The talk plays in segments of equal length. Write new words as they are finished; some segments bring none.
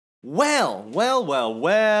Well.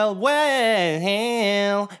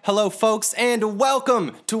 Hello, folks, and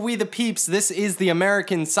welcome to We the Peeps. This is the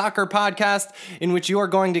American Soccer Podcast, in which you are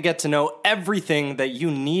going to get to know everything that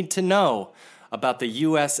you need to know about the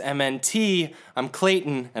USMNT. I'm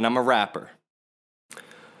Clayton, and I'm a rapper.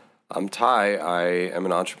 I'm Ty. I am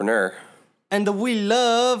an entrepreneur. And we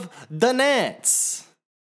love the Nets.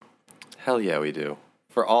 Hell yeah, we do.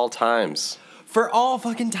 For all times. For all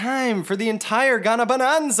fucking time. For the entire Ghana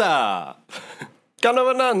Bonanza. Ghana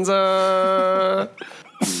Bonanza.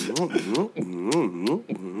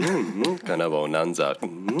 Ghana Bonanza.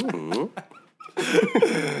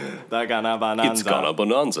 The Ghana Bonanza. It's Ghana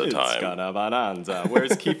Bonanza time. It's Ghana Bonanza.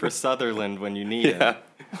 Where's Kiefer Sutherland when you need him?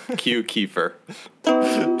 Cue Kiefer.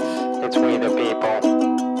 It's we the people.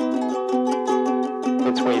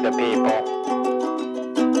 It's we the people.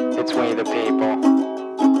 It's we the people.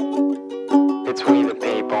 It's we the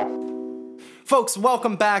people. Folks,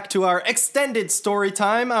 welcome back to our extended story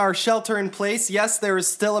time, our shelter in place. Yes, there is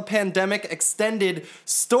still a pandemic, extended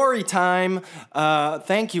story time.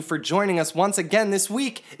 Thank you for joining us once again this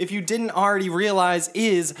week. If you didn't already realize,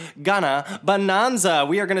 is Ghana Bonanza.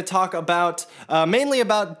 We are going to talk about, mainly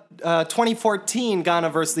about 2014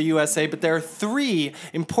 Ghana versus the USA, but there are three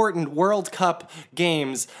important World Cup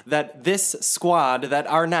games that this squad, that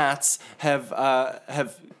our Nats, have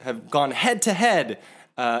gone head-to-head,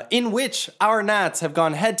 in which our Nats have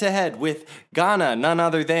gone head-to-head with Ghana, none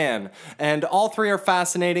other than. And all three are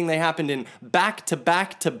fascinating. They happened in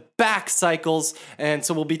back-to-back-to-back cycles, and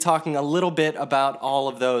so we'll be talking a little bit about all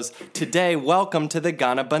of those today. Welcome to the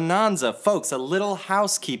Ghana Bonanza. Folks, a little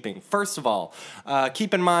housekeeping. First of all,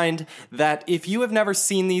 keep in mind that if you have never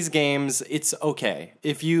seen these games, it's okay.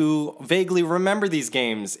 If you vaguely remember these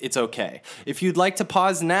games, it's okay. If you'd like to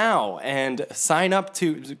pause now and sign up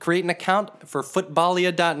to create an account for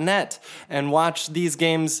footballia.net and watch these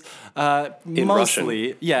games In mostly,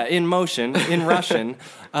 Russian. yeah, in motion, in Russian,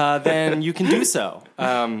 then you can do so.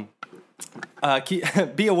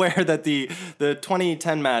 Be aware that the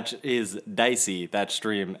 2010 match is dicey. That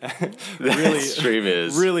stream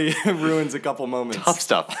really ruins a couple moments. Tough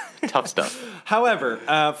stuff. However,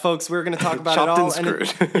 folks, we're going to talk about Chopped it all. and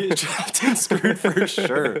screwed. Chopped and screwed for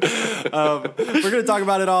sure. We're going to talk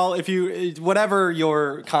about it all. If you, whatever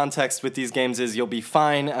your context with these games is, you'll be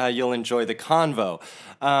fine. You'll enjoy the convo.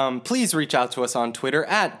 Please reach out to us on Twitter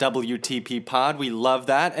at WTPPod. We love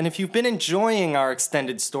that. And if you've been enjoying our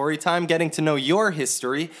extended story time, getting to know your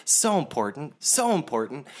history, so important,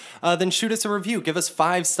 then shoot us a review. Give us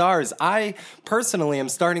 5 stars. I personally am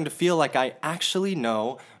starting to feel like I actually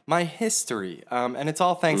know my history. And it's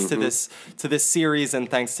all thanks to this series, and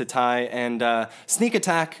thanks to Ty. And Sneak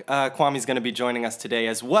Attack, Kwame's going to be joining us today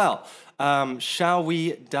as well. Shall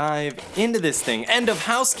we dive into this thing? End of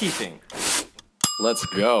housekeeping. Let's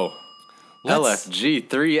go.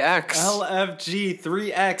 LFG3X.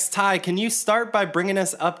 LFG3X. Ty, can you start by bringing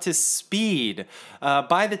us up to speed?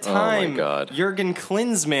 By the time Jurgen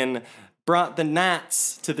Klinsmann brought the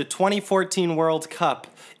Nats to the 2014 World Cup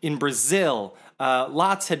in Brazil,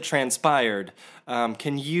 lots had transpired.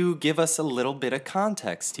 Can you give us a little bit of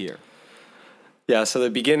context here? Yeah, so the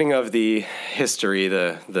beginning of the history,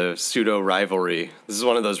 the pseudo-rivalry, this is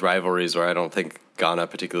one of those rivalries where I don't think Ghana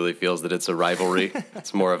particularly feels that it's a rivalry.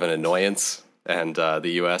 It's more of an annoyance, and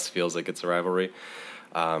the U.S. feels like it's a rivalry.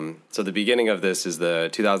 So the beginning of this is the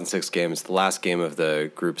 2006 game. It's the last game of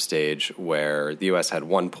the group stage where the U.S. had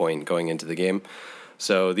 1 point going into the game.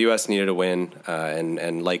 So the U.S. needed a win,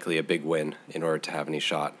 and likely a big win, in order to have any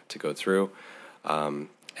shot to go through.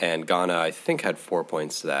 And Ghana, I think, had 4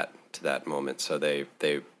 points to that moment, so they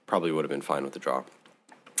probably would have been fine with the draw.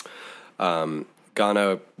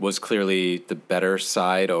 Ghana was clearly the better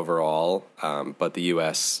side overall, but the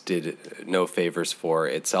U.S. did no favors for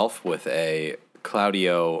itself with a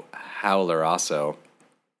Claudio Howlerasso,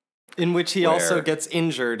 in which he also gets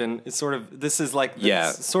injured, and it's sort of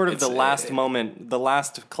the last moment, the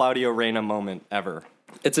last Claudio Reyna moment ever.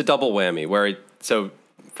 It's a double whammy where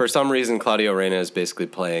for some reason Claudio Reyna is basically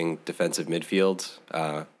playing defensive midfield.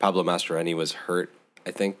 Pablo Mastroeni was hurt, I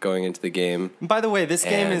think, going into the game. By the way, this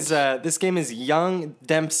game is young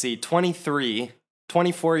Dempsey,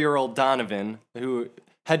 24-year-old Donovan, who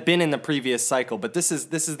had been in the previous cycle, but this is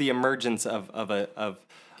the emergence of a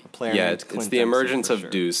player. Yeah, named Clint it's the Dempsey, emergence of sure.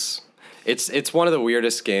 Deuce. It's one of the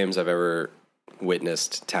weirdest games I've ever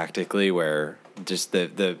witnessed tactically, where just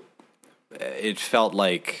it felt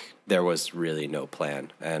like there was really no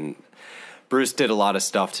plan, and Bruce did a lot of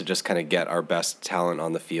stuff to just kind of get our best talent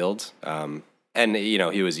on the field. And, you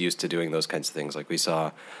know, he was used to doing those kinds of things. Like we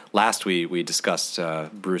saw last we discussed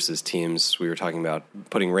Bruce's teams. We were talking about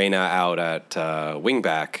putting Reyna out at wing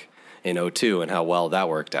back in '02 and how well that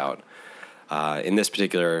worked out. In this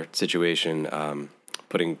particular situation,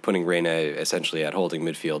 putting Reyna essentially at holding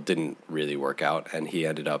midfield didn't really work out, and he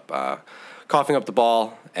ended up coughing up the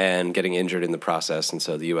ball and getting injured in the process, and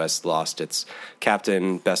so the U.S. lost its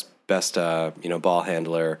captain, best ball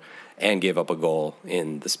handler, and gave up a goal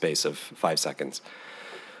in the space of 5 seconds.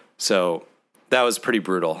 So that was pretty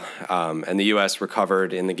brutal, and the U.S.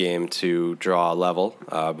 recovered in the game to draw a level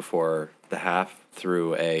before the half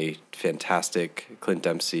through a fantastic Clint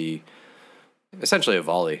Dempsey, essentially a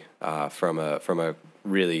volley from a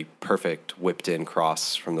really perfect whipped in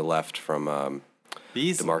cross from the left from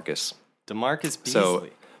DeMarcus Beasley. So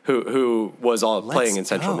who was playing in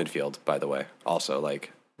central midfield, by the way. Also,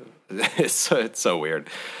 like it's so weird.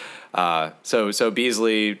 So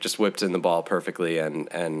Beasley just whipped in the ball perfectly,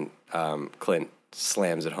 and Clint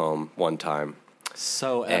slams it home one time.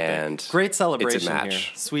 So epic. And great celebration it's a match.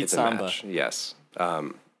 here. Sweet it's samba. A match, yes.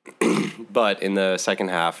 But in the second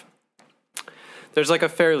half, there's like a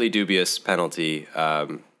fairly dubious penalty.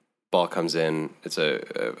 Ball comes in. It's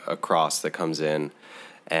a cross that comes in,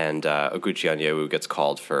 and Oguchi Onyewu gets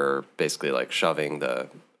called for basically like shoving the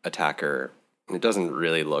attacker. It doesn't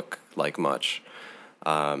really look like much.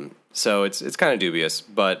 So it's kind of dubious,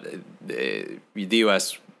 but the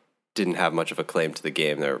U.S. didn't have much of a claim to the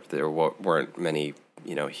game. There weren't many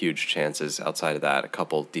huge chances outside of that. A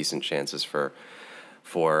couple decent chances for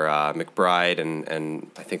McBride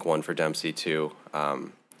and I think one for Dempsey too.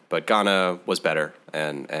 But Ghana was better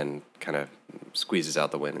and kind of squeezes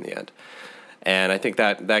out the win in the end. And I think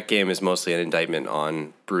that game is mostly an indictment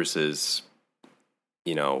on Bruce's,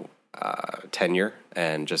 tenure,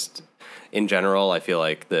 and just in general, I feel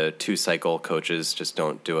like the 2-cycle coaches just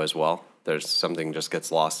don't do as well. There's something just gets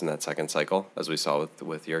lost in that second cycle, as we saw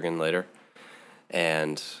with Jurgen later.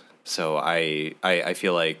 And so I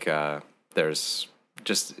feel like there's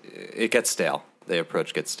just, it gets stale. The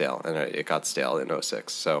approach gets stale, and it got stale in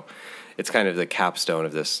 06. So it's kind of the capstone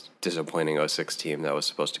of this disappointing 06 team that was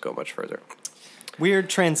supposed to go much further. Weird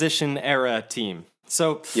transition era team.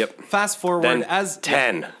 So fast forward then as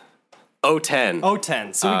 10. 010.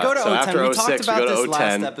 010. So we go to so 010. after We talked 06, about we go to this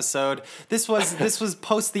last 010. episode. This was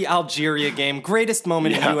post the Algeria game. Greatest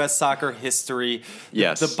moment in U.S. soccer history.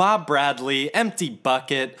 Yes. The Bob Bradley empty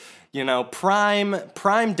bucket.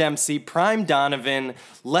 Prime Dempsey, prime Donovan.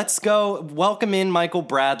 Let's go. Welcome in Michael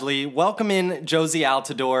Bradley. Welcome in Josie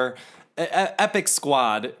Altidore. Epic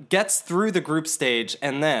squad gets through the group stage,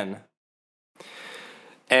 and then.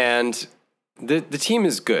 And the team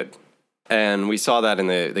is good. And we saw that in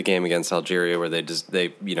the game against Algeria, where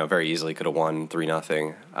they very easily could have won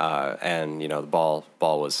 3-0, and the ball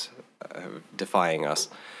was defying us.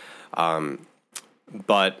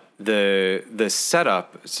 But the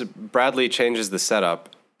setup, so Bradley changes the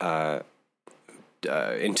setup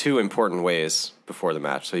in two important ways before the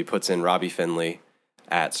match. So he puts in Robbie Finley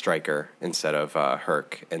at striker instead of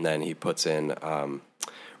Herc, and then he puts in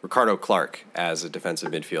Ricardo Clark as a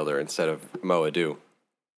defensive midfielder instead of Mo Adu.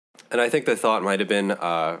 And I think the thought might have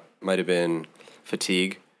been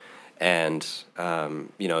fatigue, and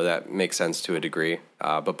that makes sense to a degree.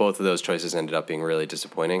 But both of those choices ended up being really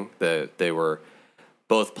disappointing.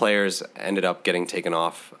 Both players ended up getting taken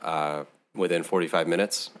off within 45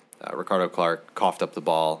 minutes. Ricardo Clark coughed up the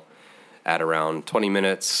ball at around 20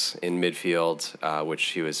 minutes in midfield, which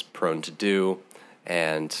he was prone to do,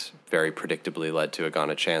 and very predictably led to a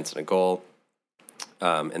Ghana chance and a goal.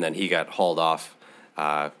 And then he got hauled off.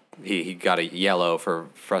 He got a yellow for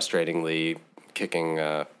frustratingly kicking,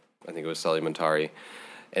 I think it was Sully Montari,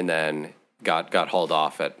 and then got hauled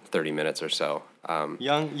off at 30 minutes or so.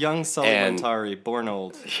 Young Sully Montari, born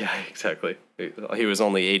old. Yeah, exactly. He was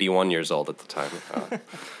only 81 years old at the time.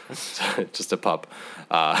 Just a pup.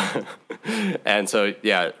 And so,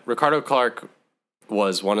 Ricardo Clark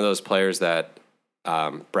was one of those players that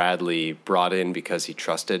Bradley brought in because he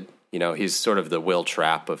trusted. He's sort of the Will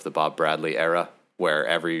Trapp of the Bob Bradley era, where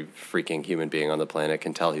every freaking human being on the planet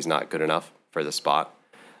can tell he's not good enough for the spot.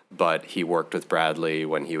 But he worked with Bradley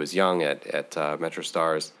when he was young at Metro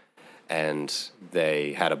Stars, and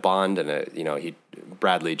they had a bond. And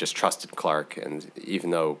Bradley just trusted Clark, and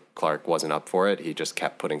even though Clark wasn't up for it, he just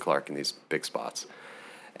kept putting Clark in these big spots.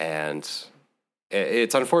 And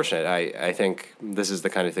it's unfortunate. I think this is the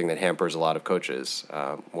kind of thing that hampers a lot of coaches,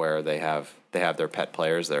 where they have their pet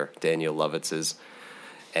players, their Daniel Lovitzes,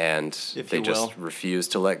 and they just refuse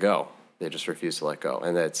to let go. They just refuse to let go.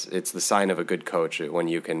 And it's the sign of a good coach when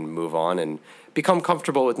you can move on and become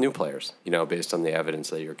comfortable with new players, based on the evidence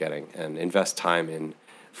that you're getting, and invest time in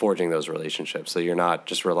forging those relationships. So you're not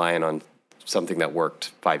just relying on something that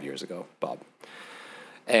worked 5 years ago, Bob.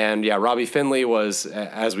 And yeah, Robbie Finley was,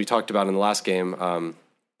 as we talked about in the last game,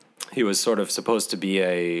 he was sort of supposed to be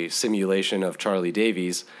a simulation of Charlie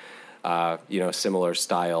Davies, similar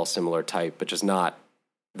style, similar type, but just not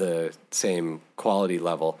the same quality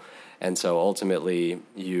level. And so ultimately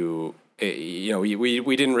we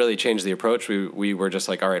didn't really change the approach. We were just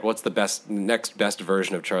like, all right, what's the next best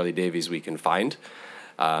version of Charlie Davies we can find?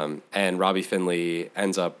 And Robbie Finley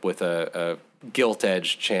ends up with a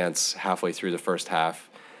gilt-edged chance halfway through the first half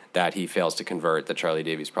that he fails to convert, that Charlie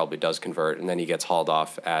Davies probably does convert, and then he gets hauled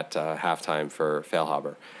off at halftime for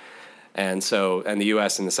Feilhaber. And the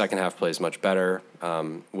U.S. in the second half plays much better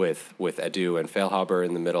with Edu and Feilhaber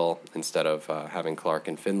in the middle instead of having Clark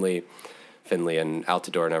and Finley. Finley and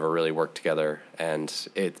Altidore never really worked together, and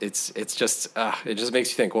it just makes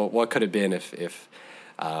you think, well, what could have been if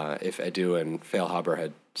Edu and Feilhaber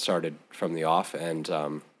had started from the off,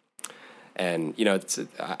 so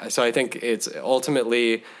I think it's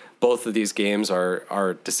ultimately both of these games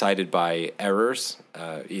are decided by errors,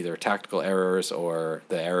 either tactical errors or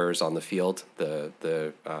the errors on the field,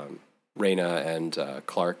 the Reyna and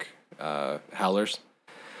Clark howlers.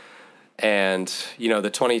 And, the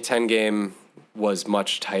 2010 game was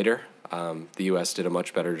much tighter. The U.S. did a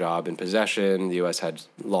much better job in possession. The U.S. had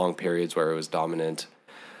long periods where it was dominant,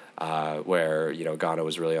 where, Ghana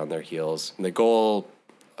was really on their heels. And the goal,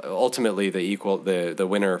 ultimately, the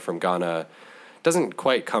winner from Ghana doesn't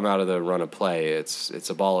quite come out of the run of play. It's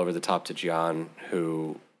a ball over the top to Gian,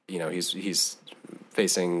 who, he's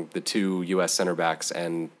facing the two U.S. center backs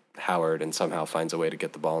and Howard, and somehow finds a way to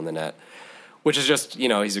get the ball in the net, which is just,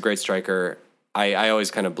 he's a great striker. I always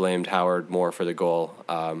kind of blamed Howard more for the goal,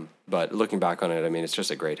 but looking back on it, I mean, it's just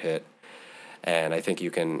a great hit. And I think you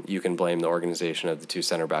can blame the organization of the two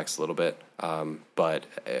center backs a little bit, but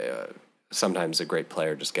sometimes a great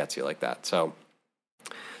player just gets you like that.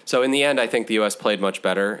 So in the end, I think the U.S. played much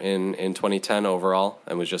better in 2010 overall,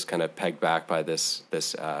 and was just kind of pegged back by this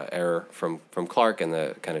error from Clark and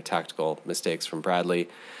the kind of tactical mistakes from Bradley,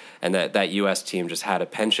 and that U.S. team just had a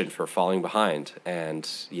penchant for falling behind, and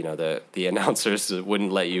the announcers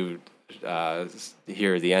wouldn't let you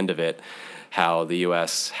hear the end of it, how the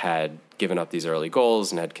U.S. had given up these early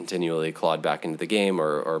goals and had continually clawed back into the game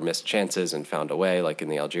or missed chances and found a way, like in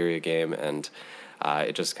the Algeria game, and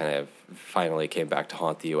it just kind of finally came back to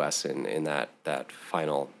haunt the U.S. in that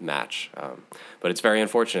final match. But it's very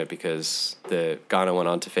unfortunate because the Ghana went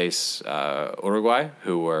on to face Uruguay,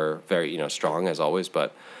 who were very strong as always,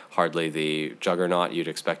 but hardly the juggernaut you'd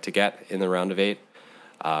expect to get in the round of 8.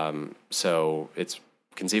 So it's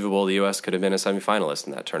conceivable the U.S. could have been a semifinalist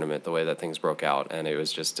in that tournament, the way that things broke out, and it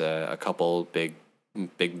was just a couple big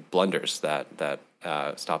blunders that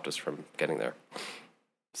stopped us from getting there.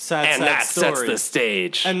 That sets the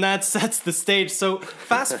stage. And that sets the stage. So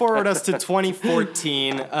fast forward us to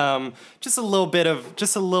 2014. Just a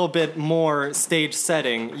little bit more stage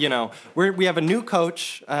setting. We have a new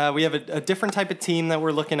coach. We have a different type of team that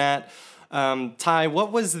we're looking at. Ty,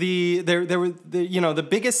 what was the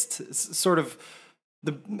biggest sort of.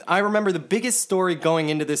 I remember the biggest story going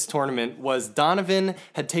into this tournament was Donovan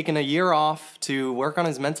had taken a year off to work on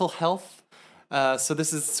his mental health. So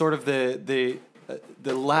this is sort of the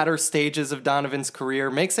latter stages of Donovan's career,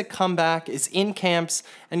 makes a comeback, is in camps,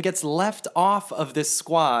 and gets left off of this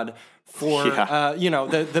squad for,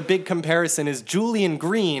 the big comparison is Julian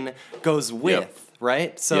Green goes with,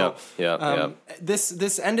 right? So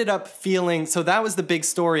this ended up feeling, so that was the big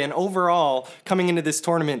story, and overall, coming into this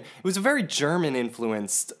tournament, it was a very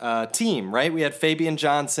German-influenced team, right? We had Fabian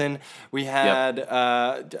Johnson, we had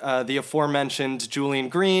the aforementioned Julian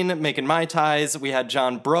Green making Mai Tais, we had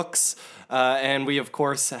John Brooks, and we, of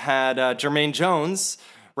course, had Jermaine Jones,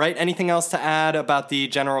 right? Anything else to add about the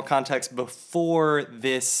general context before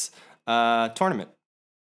this tournament?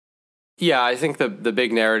 Yeah, I think the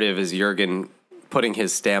big narrative is Jurgen putting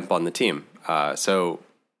his stamp on the team. So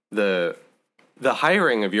the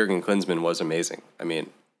hiring of Jurgen Klinsmann was amazing. I mean,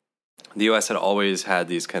 the U.S. had always had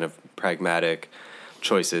these kind of pragmatic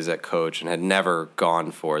choices at coach and had never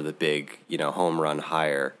gone for the big, home run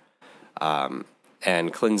hire.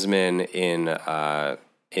 And Klinsmann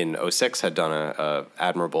in 06 had done a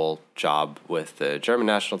admirable job with the German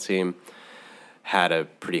national team, had a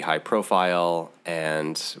pretty high profile,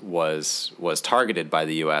 and was targeted by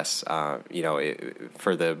the U.S.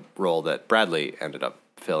 For the role that Bradley ended up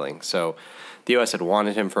filling. So the U.S. had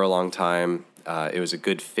wanted him for a long time. It was a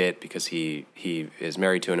good fit because he is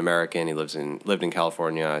married to an American. He lived in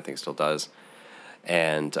California, I think still does,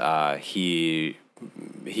 and he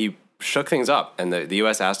shook things up, and the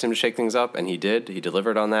U.S. asked him to shake things up, and he did. He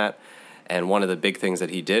delivered on that, And one of the big things that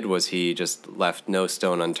he did was he just left no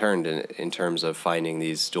stone unturned in terms of finding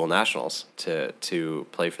these dual nationals to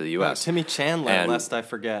play for the U.S. Timmy Chandler, And lest I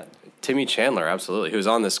forget. Timmy Chandler, absolutely, who was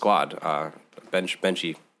on the squad.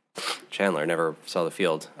 Benchy Chandler never saw the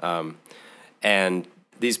field. And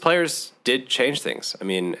these players did change things. I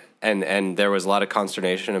mean, and there was a lot of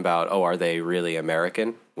consternation about, are they really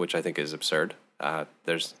American? Which I think is absurd.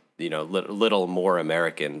 There's little more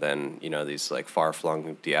American than these like far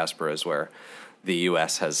flung diasporas where the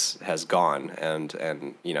U.S. has gone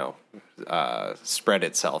and spread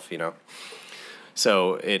itself.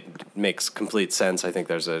 So it makes complete sense. I think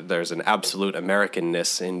there's an absolute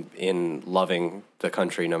Americanness in loving the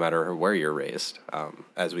country no matter where you're raised,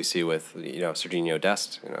 as we see with Sergiño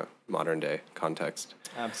Dest, modern day context.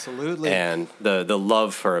 Absolutely. And the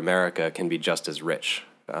love for America can be just as rich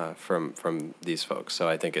from these folks. So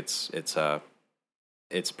I think it's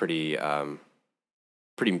pretty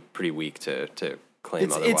weak to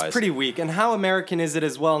claim otherwise. It's pretty weak. And how American is it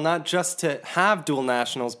as well? Not just to have dual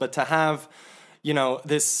nationals, but to have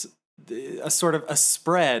a sort of a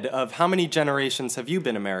spread of how many generations have you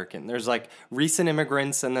been American? There's like recent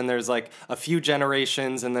immigrants, and then there's like a few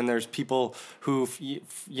generations, and then there's people who,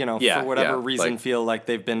 for whatever reason feel like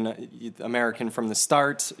they've been American from the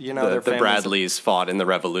start. The Bradleys fought in the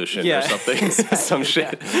Revolution or something, some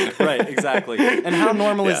shit. Right, exactly. And how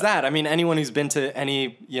normal is that? I mean, anyone who's been to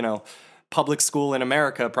any, public school in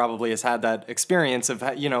America probably has had that experience of,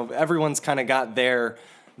 everyone's kind of got their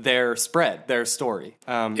spread, their story.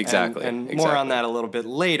 Exactly. And more on that a little bit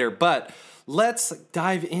later. But let's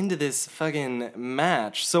dive into this fucking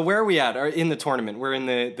match. So where are we at in the tournament? We're in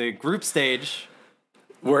the group stage.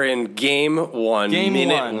 We're in game one,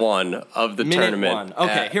 minute one of the tournament.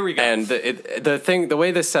 Okay, here we go. And the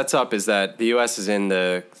way this sets up is that the U.S. is in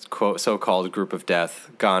the so-called group of death: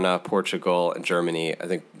 Ghana, Portugal, and Germany. I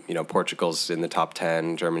think Portugal's in the top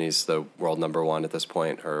 10. Germany's the world number 1 at this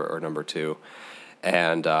point, or number 2.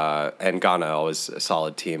 And Ghana always a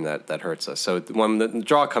solid team that hurts us. So when the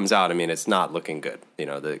draw comes out, I mean, it's not looking good.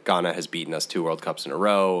 Ghana has beaten us 2 World Cups in a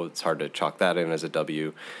row. It's hard to chalk that in as a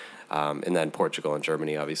W. And then Portugal and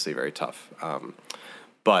Germany, obviously very tough.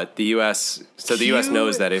 But the U.S.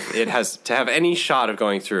 knows that if it has to have any shot of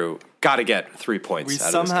going through, got to get 3 points. We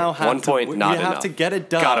somehow have 1 point, not enough. We have to get it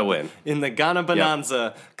done. Got to win in the Ghana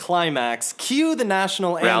Bonanza climax. Cue the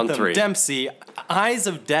national Round anthem. 3. Dempsey, Eyes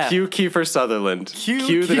of Death. Cue Kiefer Sutherland.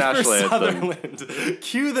 Cue the national anthem.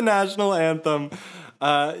 Cue the national anthem.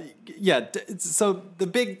 So the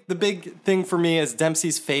big thing for me is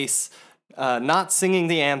Dempsey's face. Not singing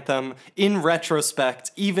the anthem in retrospect,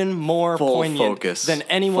 even more poignant than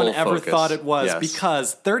anyone ever thought it was,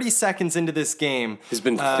 because 30 seconds into this game, he's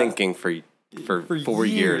been thinking for 4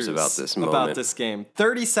 years about this moment. About this game.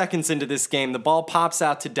 30 seconds into this game, the ball pops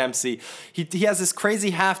out to Dempsey. He has this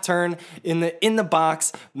crazy half turn in the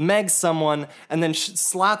box, megs someone, and then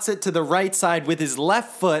slots it to the right side with his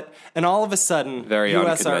left foot, and all of a sudden, very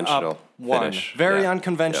US unconventional are up 1. finish. Very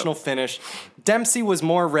unconventional finish. Dempsey was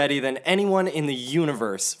more ready than anyone in the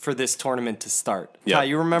universe for this tournament to start. Yeah,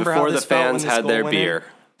 you remember before how this the fans felt when this had their goal beer.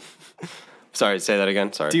 Sorry, say that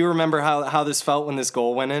again. Sorry. Do you remember how this felt when this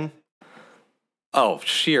goal went in? Oh,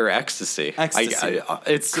 sheer ecstasy!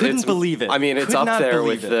 Couldn't believe it. I mean, it's up there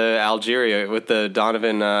with the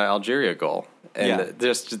Donovan Algeria goal, and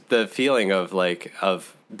just the feeling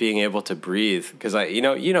of being able to breathe. Because you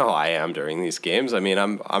know how I am during these games. I mean,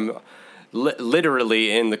 I'm literally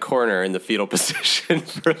in the corner in the fetal position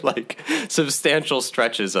for substantial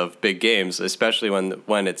stretches of big games, especially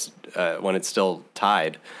when it's still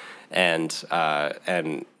tied and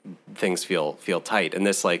things feel tight. And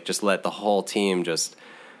this just let the whole team just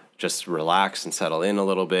relax and settle in a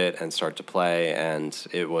little bit and start to play. And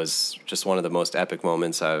it was just one of the most epic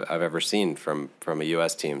moments I've ever seen from a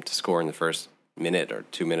U.S. team to score in the first minute or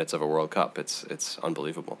 2 minutes of a World Cup. It's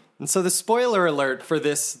unbelievable. And so the spoiler alert for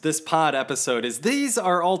this pod episode is these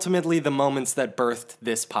are ultimately the moments that birthed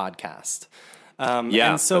this podcast.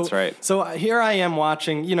 That's right. So here I am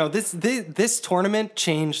watching, this tournament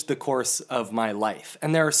changed the course of my life.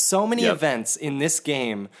 And there are so many events in this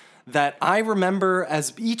game that I remember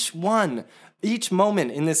as each moment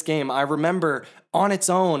in this game, I remember on its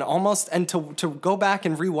own almost, and to go back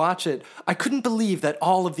and rewatch it, I couldn't believe that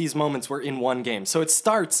all of these moments were in one game. So it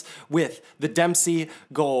starts with the Dempsey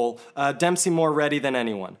goal, Dempsey more ready than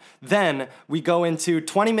anyone. Then we go into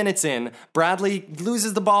 20 minutes in, Bradley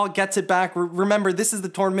loses the ball, gets it back. Remember, this is the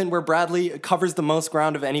tournament where Bradley covers the most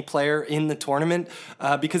ground of any player in the tournament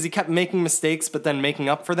because he kept making mistakes but then making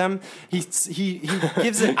up for them. He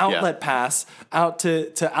gives an outlet pass out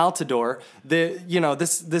to Altidore.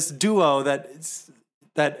 This duo that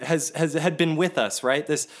that had been with us, right?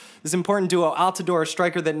 This important duo, Altidore, a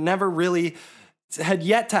striker that never really had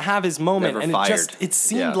yet to have his moment, Never and fired. it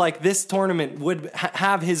seemed like this tournament would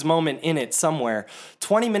have his moment in it somewhere.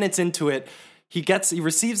 20 minutes into it, he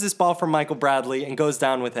receives this ball from Michael Bradley and goes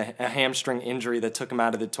down with a hamstring injury that took him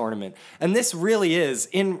out of the tournament. And this really is,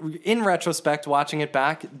 in retrospect, watching it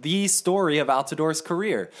back, the story of Altidore's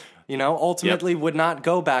career. You know, ultimately would not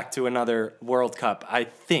go back to another World Cup, I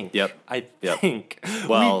think. I think.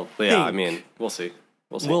 Well, We yeah, think. I mean, we'll see.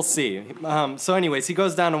 We'll see. So, anyways, he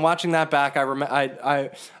goes down, and watching that back, I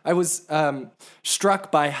was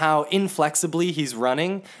struck by how inflexibly he's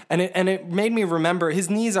running, and it made me remember his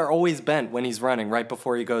knees are always bent when he's running right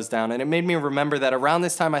before he goes down, and it made me remember that around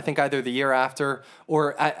this time, I think either the year after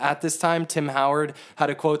or at this time, Tim Howard had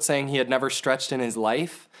a quote saying he had never stretched in his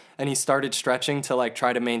life. And he started stretching to like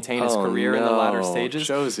try to maintain his career in the latter stages.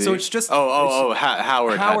 Josie. So it's just Howard.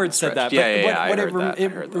 Howard said that. But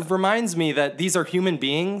It reminds me that these are human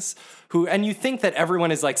beings who, and you think that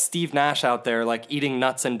everyone is like Steve Nash out there, like eating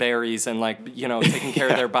nuts and berries and like, you know, taking care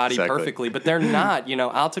of their body perfectly, but they're not. You know,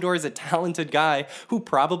 Altidore is a talented guy who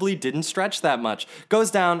probably didn't stretch that much.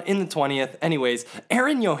 Goes down in the 20th. Anyways,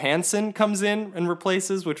 Aaron Johansson comes in and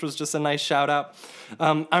replaces, which was just a nice shout out.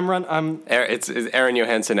 It's Aaron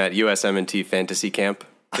Johansson at USM&T Fantasy Camp,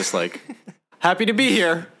 just like happy to be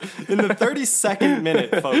here. In the 32nd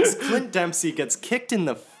minute, folks, Clint Dempsey gets kicked in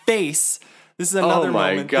the face. This is another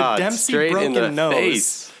moment. God, the Dempsey straight broken in the nose.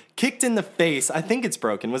 face. Kicked in the face. I think it's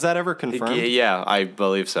broken. Was that ever confirmed? Yeah, I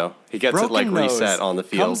believe so. He gets Broken it like nose, reset on the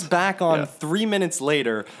field. Comes back on 3 minutes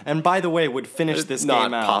later, and by the way, would finish this game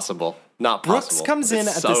out. Not possible. Brooks comes in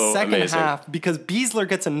It's at the so second amazing. half because Beasler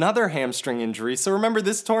gets another hamstring injury. So remember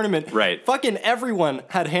this tournament, Right. fucking everyone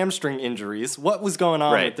had hamstring injuries. What was going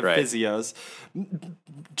on with the right. physios?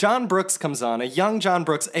 John Brooks comes on, a young John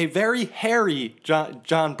Brooks, a very hairy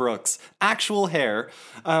John Brooks, actual hair.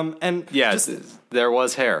 Yeah, there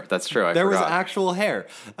was hair. That's true. There was forgot. actual hair.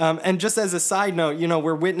 And just as a side note, you know,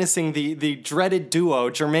 we're witnessing the dreaded duo,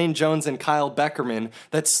 Jermaine Jones and Kyle Beckerman,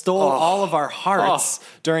 that stole all of our hearts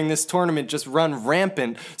during this tournament, just run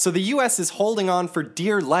rampant. So the U.S. is holding on for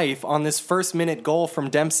dear life on this first-minute goal from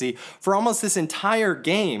Dempsey for almost this entire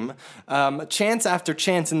game. Chance after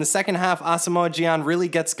chance. In the second half, Asamoah Gyan really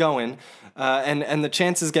gets going. And the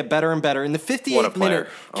chances get better and better. In the 58th minute,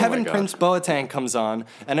 Kevin Prince Boateng comes on,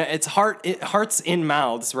 and it's hearts in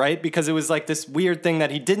mouths, right? Because it was like this weird thing that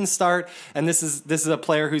he didn't start, and this is a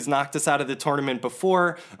player who's knocked us out of the tournament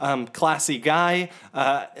before, classy guy,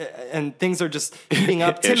 and things are just heating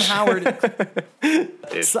up. Tim Howard,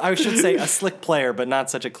 I should say a slick player, but not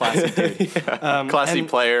such a classy dude. Classy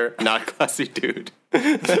player, not classy dude. I'm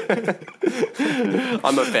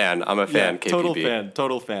a fan. Yeah, KPB.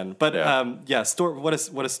 total fan. But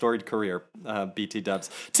what a storied career, BT Dubs.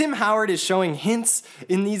 Tim Howard is showing hints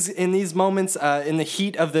in these moments in the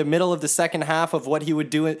heat of the middle of the second half of what he would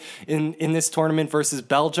do in this tournament versus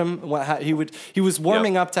Belgium. He was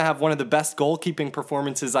warming up to have one of the best goalkeeping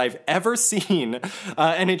performances I've ever seen,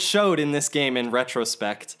 and it showed in this game in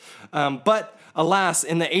retrospect. But alas,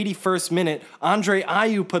 in the 81st minute, Andre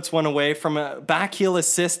Ayew puts one away from a backheel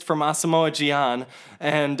assist from Asamoah Gyan.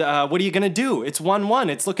 And what are you going to do? It's 1-1.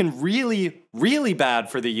 It's looking really, really bad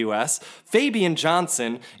for the U.S. Fabian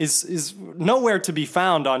Johnson is nowhere to be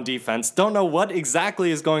found on defense. Don't know what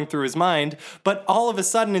exactly is going through his mind. But all of a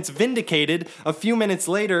sudden, it's vindicated a few minutes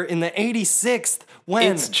later in the 86th.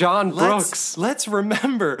 When it's John Brooks. Let's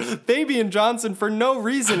remember, Fabian Johnson, for no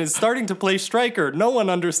reason, is starting to play striker. No one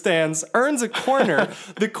understands. Earns a corner.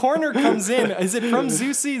 The corner comes in. Is it from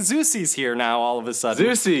Zusi? Zusi's here now all of a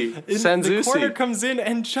sudden. Send The Zusi. corner comes in,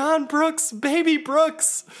 and John Brooks, baby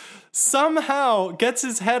Brooks, somehow gets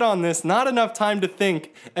his head on this. Not enough time to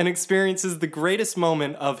think, and experiences the greatest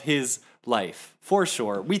moment of his life. For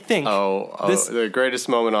sure. We think the greatest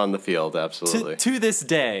moment on the field, absolutely. to this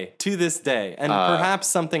day, and perhaps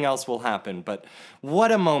something else will happen, but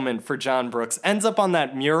what a moment for John Brooks. Ends up on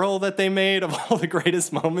that mural that they made of all the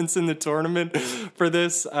greatest moments in the tournament for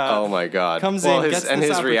this. Oh my God. Comes in, gets his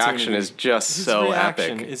this reaction is just His so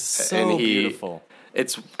reaction epic. is so beautiful.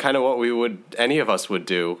 It's kind of what any of us would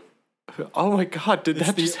do. Oh my God! Did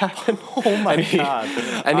that just happen? Oh my God!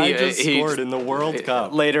 And I just scored in the World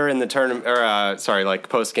Cup. Later in the tournament,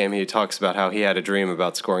 post game, he talks about how he had a dream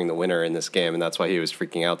about scoring the winner in this game, and that's why he was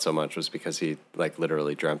freaking out so much, was because he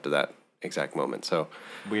literally dreamt of that exact moment. So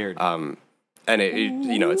weird. And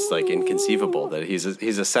it's like inconceivable that he's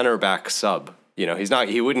a center back sub. You know,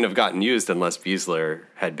 he wouldn't have gotten used unless Beasler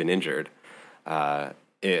had been injured.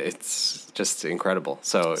 It's just incredible.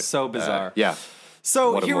 So bizarre. Yeah.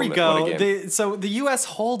 So What a here we moment, what a go. game. So the U.S.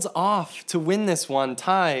 holds off to win this one.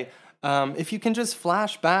 Ty, if you can just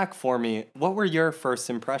flash back for me, what were your first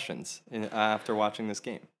impressions after watching this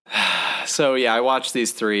game? So yeah, I watched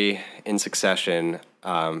these three in succession,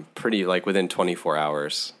 pretty like within 24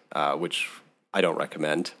 hours, which I don't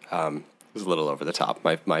recommend. It was a little over the top.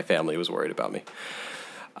 My family was worried about me.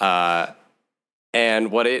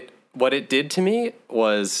 And what it did to me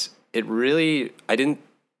was I didn't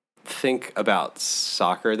think about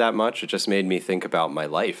soccer that much. It just made me think about my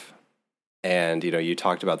life. And, you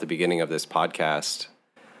talked about the beginning of this podcast.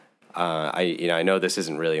 I know this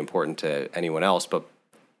isn't really important to anyone else, but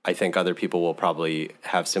I think other people will probably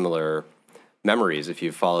have similar memories if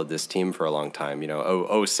you've followed this team for a long time.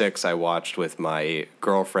 06 I watched with my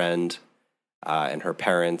girlfriend and her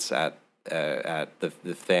parents at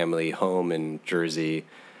the family home in Jersey.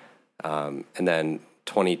 And then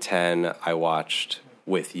 2010 I watched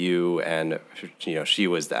with you, and she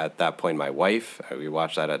was at that point my wife. We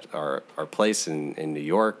watched that at our place in New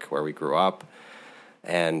York where we grew up.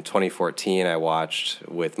 And 2014 I watched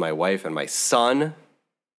with my wife and my son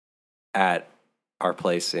at our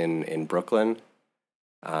place in Brooklyn.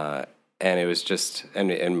 And it was just,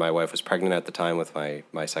 and my wife was pregnant at the time with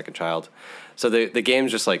my second child. So the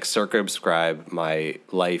games just like circumscribe my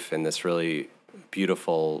life in this really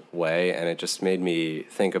beautiful way. And it just made me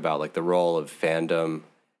think about like the role of fandom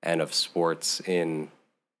and of sports in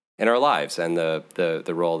our lives, and the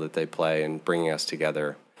role that they play in bringing us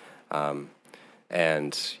together.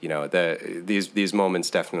 These moments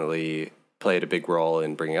definitely played a big role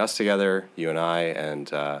in bringing us together, you and I,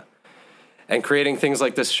 and creating things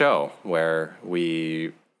like this show where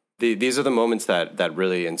these are the moments that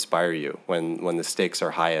really inspire you when the stakes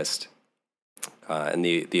are highest, and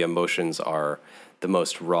the emotions are the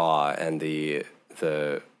most raw, and the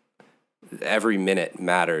every minute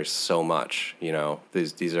matters so much.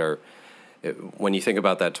 These are, when you think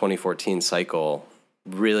about that 2014 cycle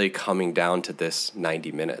really coming down to this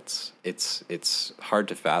 90 minutes, it's hard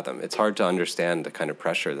to fathom. It's hard to understand the kind of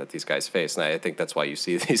pressure that these guys face. And I think that's why you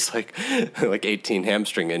see these like 18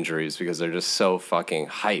 hamstring injuries, because they're just so fucking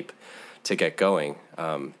hype to get going.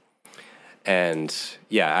 And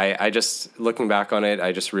yeah, I just, looking back on it,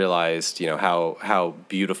 I just realized, how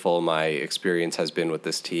beautiful my experience has been with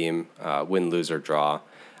this team, win, lose, or draw.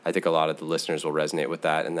 I think a lot of the listeners will resonate with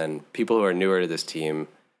that. And then people who are newer to this team,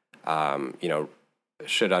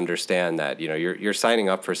 should understand that, you're signing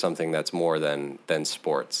up for something that's more than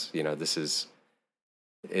sports. This is,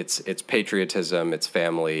 it's patriotism, it's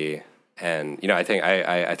family. And, I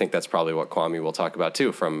think that's probably what Kwame will talk about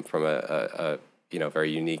too, from a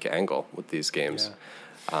very unique angle with these games.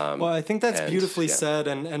 Yeah. Well, I think that's beautifully said,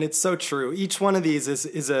 and it's so true. Each one of these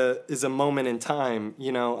is a moment in time.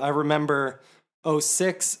 I remember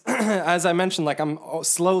 06, as I mentioned, like I'm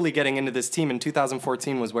slowly getting into this team, and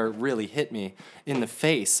 2014 was where it really hit me in the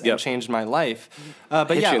face and changed my life.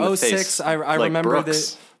 But yeah, 06, I like remember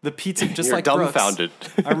the pizza, just You're like dumbfounded.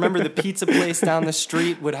 Brooks. I remember the pizza place down the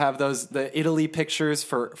street would have the Italy pictures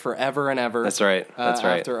for forever and ever. That's right.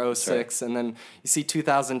 After 06, and then you see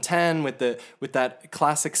 2010 with that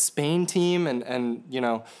classic Spain team, and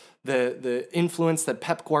the influence that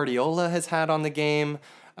Pep Guardiola has had on the game.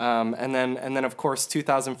 And then of course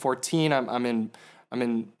 2014 I'm in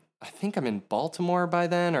I think I'm in Baltimore by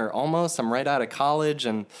then, or almost. I'm right out of college,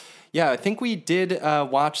 and yeah, I think we did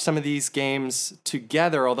watch some of these games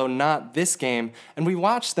together, although not this game, and we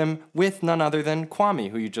watched them with none other than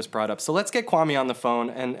Kwame, who you just brought up. So let's get Kwame on the phone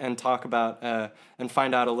and talk about and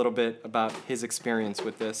find out a little bit about his experience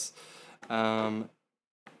with this. One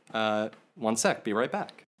sec, be right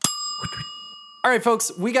back. All right,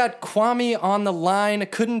 folks, we got Kwame on the line.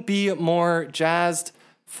 Couldn't be more jazzed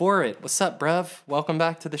for it. What's up, bruv? Welcome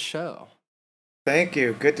back to the show. Thank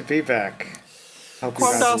you. Good to be back. Hope you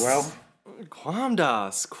guys are well.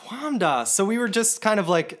 Kwamdas. So we were just kind of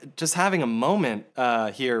like just having a moment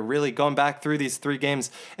here, really going back through these three games.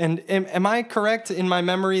 And am I correct in my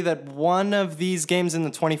memory that one of these games in the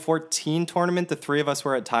 2014 tournament, the three of us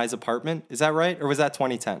were at Ty's apartment? Is that right? Or was that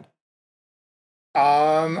 2010?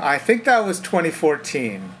 I think that was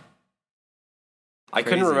 2014. I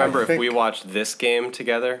couldn't remember if we watched this game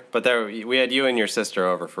together, but we had you and your sister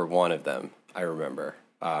over for one of them. I remember.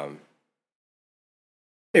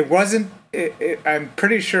 It wasn't. I'm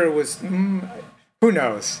pretty sure it was. Who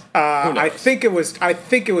knows? I think it was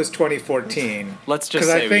 2014. Let's just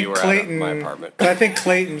say we were at my apartment. I think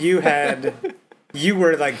Clayton, you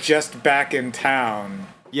were like just back in town.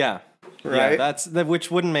 Yeah. Right. Yeah,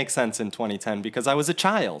 which wouldn't make sense in 2010 because I was a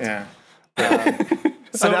child. Yeah.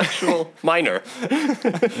 an actual minor.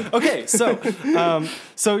 Okay,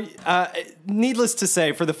 needless to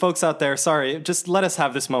say, for the folks out there, sorry, just let us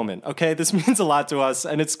have this moment, okay? This means a lot to us,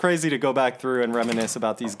 and it's crazy to go back through and reminisce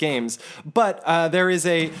about these games. But there's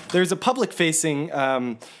a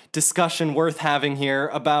public-facing discussion worth having here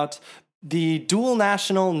about the dual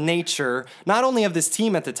national nature, not only of this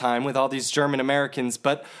team at the time with all these German Americans,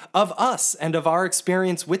 but of us and of our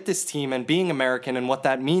experience with this team and being American and what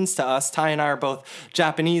that means to us. Ty and I are both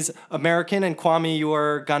Japanese American, and Kwame, you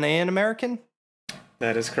are Ghanaian American?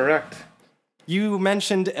 That is correct. You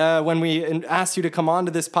mentioned when we asked you to come on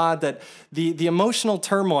to this pod that the emotional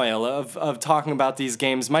turmoil of talking about these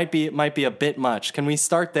games might be a bit much. Can we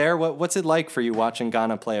start there? What's it like for you watching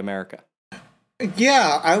Ghana play America?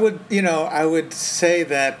 Yeah, I would say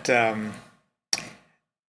that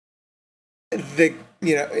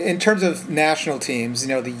in terms of national teams,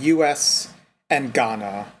 the U.S. and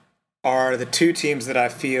Ghana are the two teams that I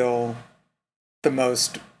feel the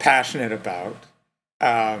most passionate about.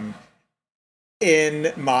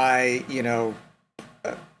 In my,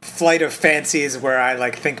 flight of fancies where I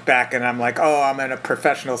think back and I'm like, oh, I'm a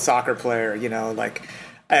professional soccer player,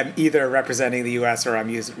 I'm either representing the U.S. or I'm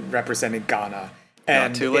representing Ghana.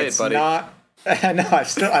 And not too late, buddy. No, I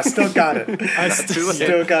still got it. I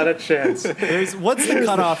still got a chance. What's the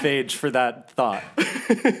cutoff age for that thought?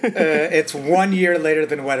 It's 1 year later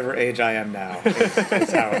than whatever age I am now.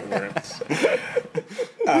 That's how it works.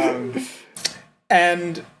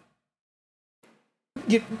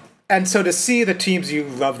 And so to see the teams you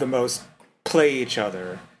love the most play each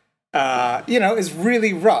other, is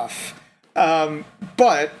really rough.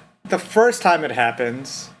 But the first time it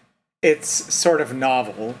happens, it's sort of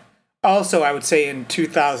novel. Also, I would say in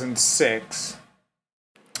 2006,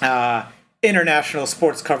 international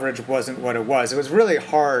sports coverage wasn't what it was. It was really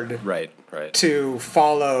hard right. to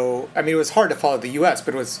follow. I mean, it was hard to follow the U.S.,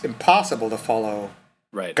 but it was impossible to follow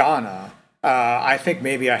Ghana. I think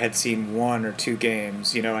maybe I had seen one or two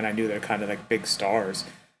games, and I knew they're kind of like big stars.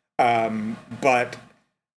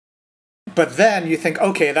 But then you think,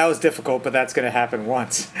 okay, that was difficult, but that's going to happen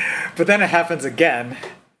once. But then it happens again.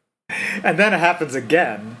 And then it happens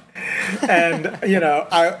again. And,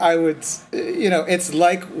 I would, it's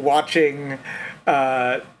like watching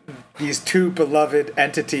these two beloved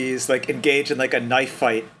entities engage in a knife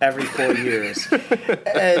fight every 4 years.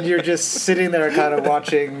 And you're just sitting there kind of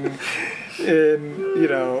watching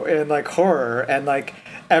in horror, and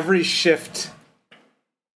every shift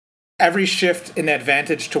in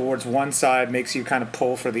advantage towards one side makes you kind of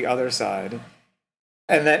pull for the other side,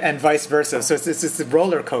 and vice versa. So it's this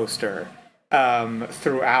roller coaster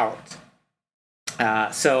throughout.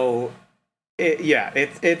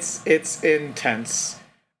 It's intense,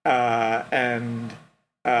 and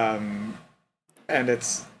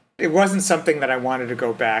it wasn't something that I wanted to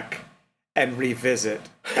go back and revisit.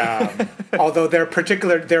 Although there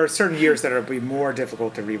are certain years that will be more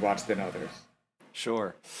difficult to rewatch than others.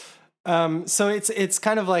 Sure. So it's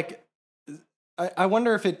kind of like, I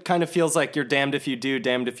wonder if it kind of feels like you're damned if you do,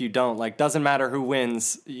 damned if you don't. Doesn't matter who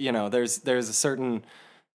wins. There's a certain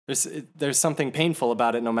there's something painful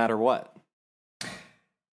about it no matter what.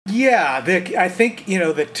 Yeah, I think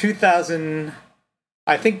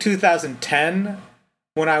 2010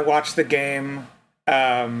 when I watched the game.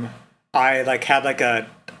 I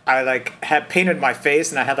had painted my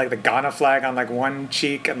face, and I had the Ghana flag on one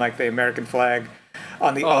cheek and the American flag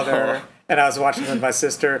on the other, and I was watching with my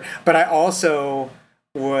sister. But I also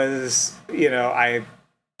was, I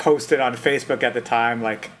posted on Facebook at the time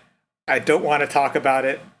I don't want to talk about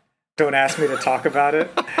it. Don't ask me to talk about it.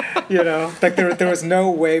 There was no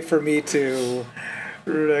way for me to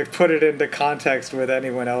put it into context with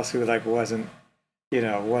anyone else who wasn't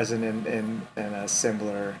in a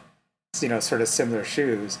similar, sort of similar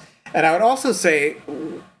shoes. And I would also say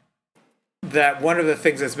that one of the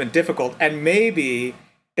things that's been difficult, and maybe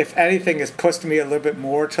if anything has pushed me a little bit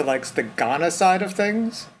more to the Ghana side of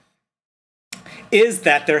things, is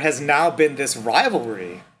that there has now been this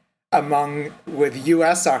rivalry with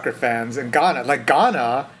U.S. soccer fans and Ghana.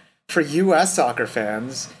 Ghana for U.S. soccer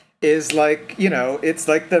fans is it's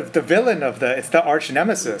the villain it's the arch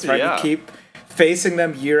nemesis, right? Yeah. You keep facing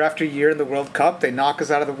them year after year in the World Cup. They knock us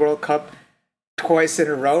out of the World Cup twice in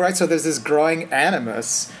a row, right? So there's this growing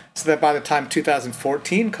animus, so that by the time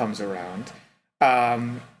 2014 comes around,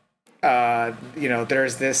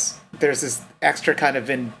 there's this extra kind of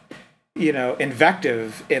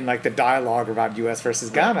invective in the dialogue about U.S. versus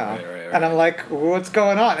Ghana. Right. And I'm like, what's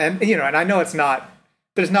going on? And and I know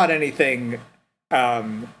there's not anything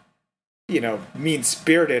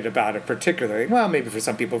mean-spirited about it particularly. Well, maybe for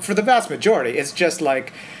some people. For the vast majority, it's just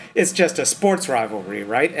a sports rivalry,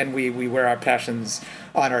 right? And we wear our passions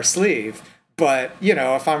on our sleeve. But,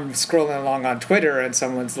 if I'm scrolling along on Twitter and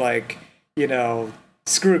someone's like,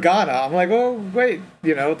 screw Ghana, I'm like, oh, wait,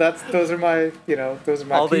 those are my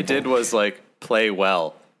All they people. did was, play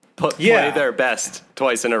well. Play their best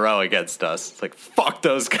twice in a row against us. It's like, fuck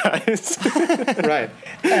those guys. Right.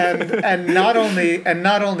 And not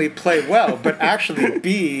only play well, but actually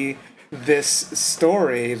be this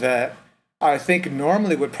story that I think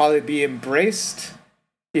normally would probably be embraced,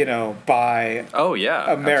 by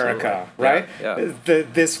America, absolutely. right? Yeah.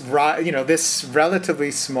 This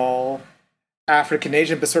relatively small African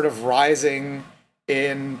Asian, but sort of rising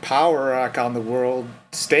in power on the world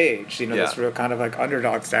stage, this real kind of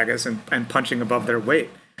underdog status and punching above their weight.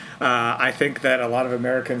 I think that a lot of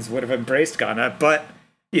Americans would have embraced Ghana, but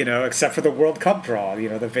except for the World Cup draw,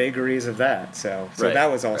 the vagaries of that. So Right, that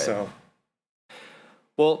was also. Right.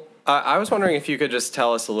 Well, I was wondering if you could just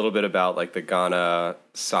tell us a little bit about the Ghana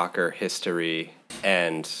soccer history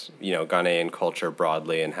and Ghanaian culture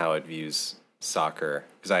broadly and how it views soccer,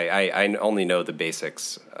 because I only know the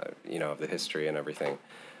basics, of the history and everything.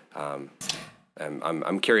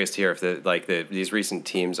 I'm curious to hear if these recent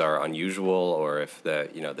teams are unusual or if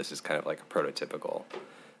this is kind of like a prototypical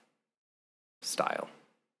style.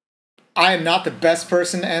 I am not the best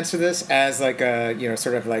person to answer this as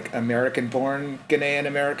sort of American-born Ghanaian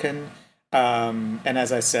American, and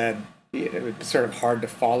as I said, it was sort of hard to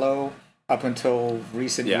follow up until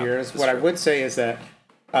recent years. What I would say is that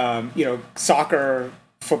soccer,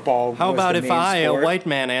 football. How was about the if main I, sport. a white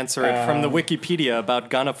man, answer it from the Wikipedia about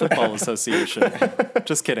Ghana Football Association?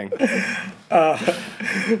 Just kidding.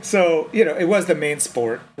 So it was the main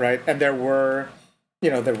sport, right? And there was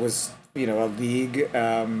a league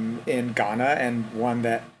in Ghana, and one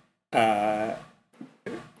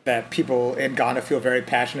that people in Ghana feel very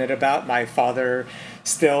passionate about. My father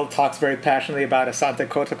still talks very passionately about Asante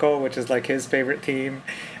Kotoko, which is his favorite team,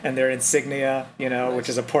 and their insignia, nice. Which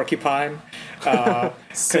is a porcupine.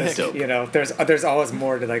 Sick. There's always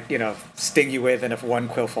more to sting you with, and if one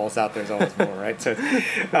quill falls out, there's always more, right? So,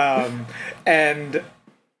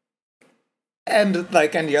 and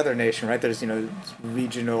like any other nation, right? There's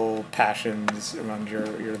regional passions around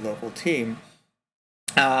your local team,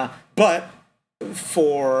 but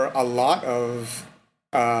for a lot of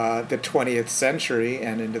the 20th century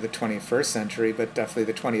and into the 21st century, but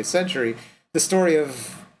definitely the 20th century, the story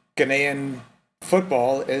of Ghanaian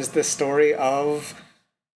football is the story of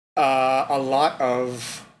a lot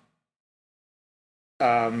of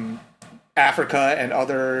Africa and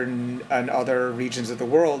other regions of the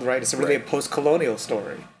world, right? It's really a post-colonial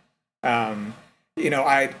story.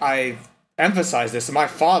 I emphasize this. My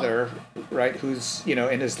father, right, who's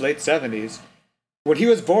in his late 70s, when he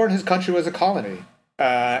was born, his country was a colony.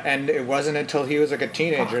 And it wasn't until he was a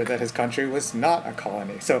teenager that his country was not a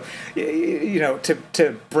colony. So,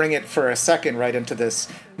 to bring it for a second right into this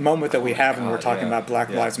moment that we have when we're talking about Black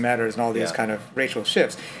Lives Matter and all these kind of racial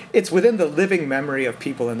shifts, it's within the living memory of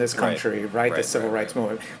people in this country, right? The civil rights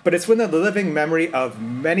movement. But it's within the living memory of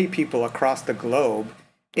many people across the globe,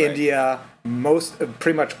 India,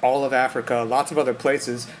 pretty much all of Africa, lots of other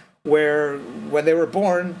places, where when they were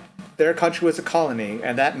born, their country was a colony,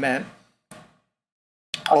 and that meant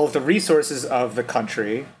all of the resources of the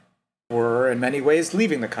country were in many ways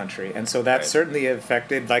leaving the country. And so that certainly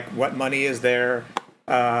affected what money is there,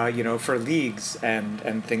 for leagues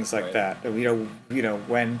and things like that.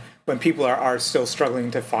 When people are still struggling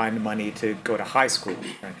to find money to go to high school.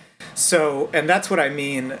 Right? So, and that's what I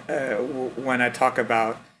mean when I talk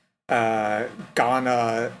about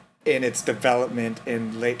Ghana in its development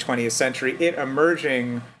in late 20th century, it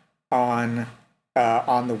emerging on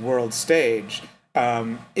the world stage.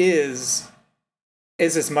 Is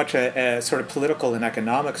as much a sort of political and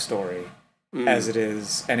economic story as it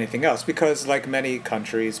is anything else. Because like many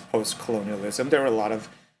countries post-colonialism, there were a lot of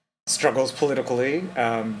struggles politically.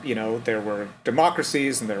 There were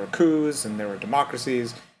democracies and there were coups, and there were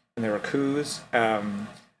democracies and there were coups.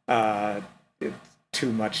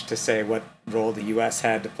 Too much to say what role the U.S.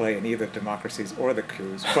 had to play in either democracies or the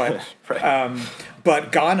coups. But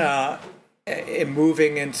but Ghana,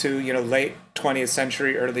 moving into late 20th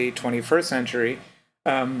century, early 21st century,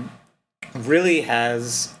 really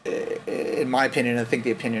has, in my opinion, I think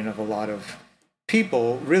the opinion of a lot of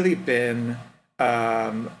people, really been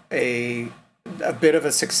a bit of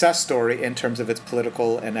a success story in terms of its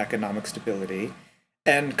political and economic stability.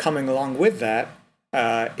 And coming along with that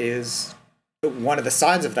is one of the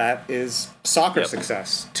signs of that is soccer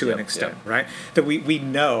success to an extent, right? That we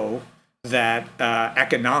know that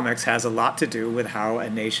economics has a lot to do with how a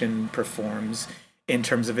nation performs in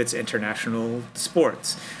terms of its international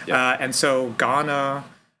sports. And so Ghana,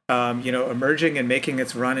 emerging and making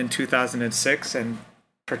its run in 2006 and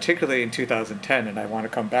particularly in 2010, and I want to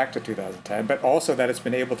come back to 2010, but also that it's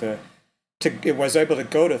been able it was able to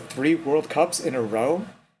go to 3 World Cups in a row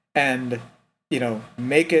and,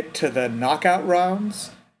 make it to the knockout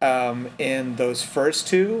rounds in those first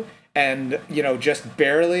 2 and, just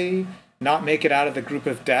barely not make it out of the group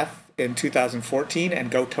of death in 2014 and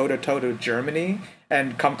go toe-to-toe to Germany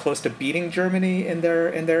and come close to beating Germany in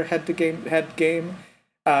their head game.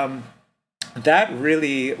 That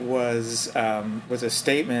really was a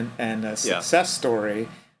statement and a success story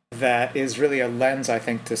that is really a lens, I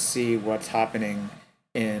think, to see what's happening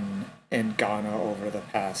in Ghana over the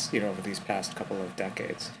past, over these past couple of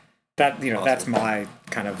decades. That awesome. That's my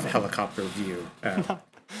kind of helicopter view.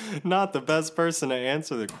 Not the best person to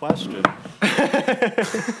answer the question.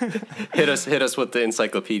 Hit us with the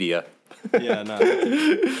encyclopedia. Yeah, no.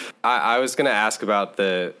 I was going to ask about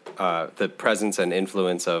the presence and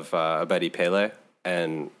influence of Abedi Pele,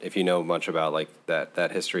 and if you know much about like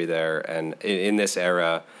that history there. And in this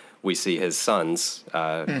era, we see his sons,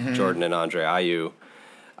 Jordan and Andre Ayew,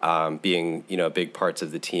 being big parts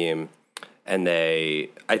of the team, and I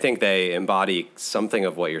think they embody something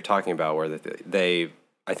of what you're talking about, where they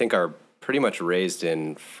I think are pretty much raised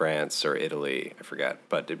in France or Italy, I forget,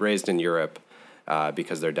 but raised in Europe.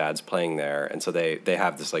 Because their dad's playing there, and so they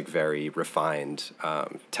have this like very refined,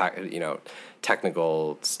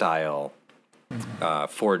 technical style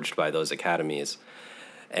forged by those academies,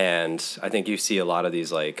 and I think you see a lot of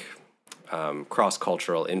these like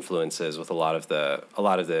cross-cultural influences with a lot of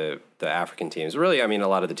the African teams. Really, I mean, a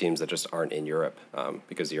lot of the teams that just aren't in Europe,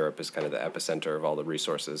 because Europe is kind of the epicenter of all the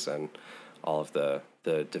resources and all of the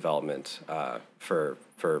development for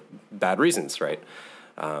bad reasons, right?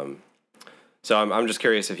 So I'm just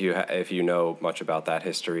curious if you know much about that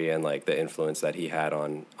history and like the influence that he had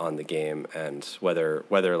on the game, and whether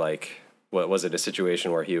like was it a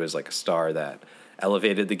situation where he was like a star that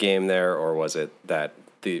elevated the game there, or was it that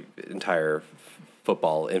the entire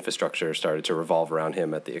football infrastructure started to revolve around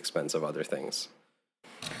him at the expense of other things?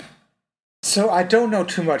 So I don't know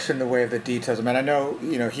too much in the way of the details. I mean, I know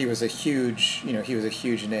he was a huge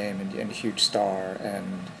name and a huge star,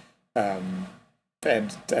 and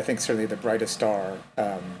I think certainly the brightest star,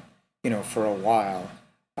 for a while.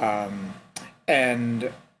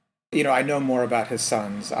 And, I know more about his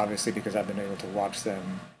sons, obviously, because I've been able to watch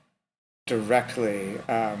them directly.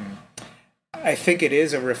 I think it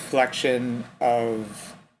is a reflection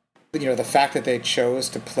of, the fact that they chose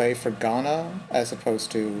to play for Ghana as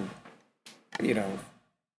opposed to,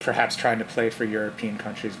 perhaps trying to play for European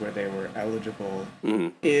countries where they were eligible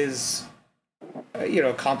is...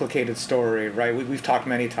 a complicated story, right? We've talked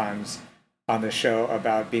many times on the show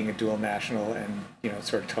about being a dual national and,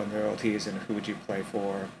 sort of tone loyalties and who would you play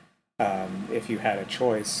for if you had a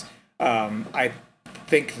choice. I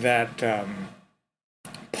think that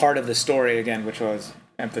part of the story, again, which I was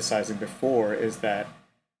emphasizing before, is that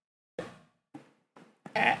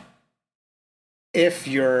if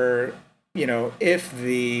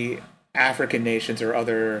the African nations or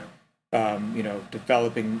other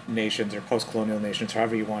developing nations or post-colonial nations,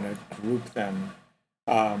 however you want to group them,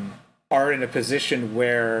 are in a position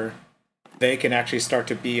where they can actually start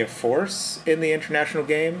to be a force in the international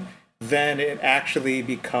game, then it actually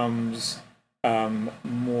becomes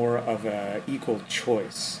more of a equal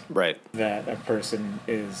choice, right, that a person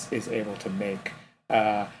is able to make.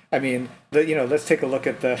 I mean, let's take a look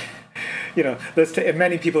at the,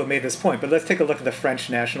 many people have made this point, but let's take a look at the French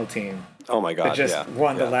national team. Oh my God! That just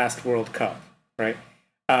won the last World Cup, right?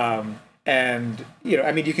 And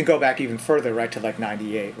you can go back even further, right, to like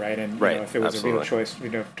 '98, right? And if it was absolutely. a real choice,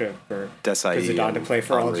 for Desailly Zidane to play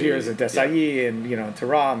for Henry, Algiers and Desailly and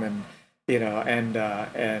Thuram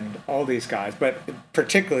and all these guys, but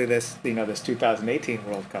particularly this 2018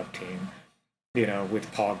 World Cup team. With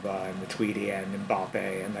Pogba and Matuidi and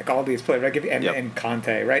Mbappe and like all these players, right? And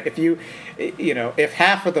Conte, right? If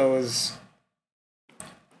half of those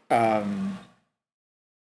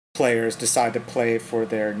players decide to play for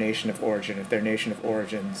their nation of origin, if their nation of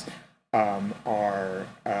origins are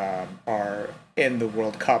in the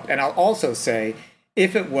World Cup, and I'll also say,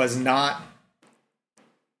 if it was not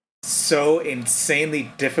so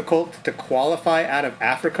insanely difficult to qualify out of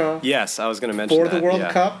Africa, yes, I was going to mention for the World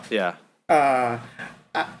Cup, yeah. I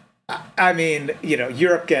mean,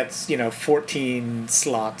 Europe gets, 14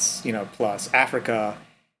 slots, plus. Africa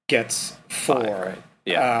gets 4. 5, right?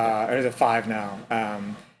 Yeah. Or is it 5 now?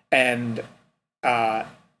 And I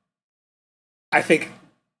think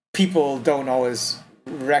people don't always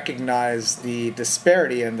recognize the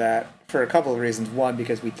disparity in that for a couple of reasons. One,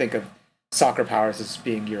 because we think of soccer powers as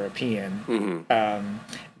being European,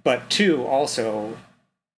 but two, also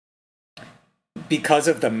because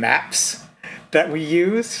of the maps that we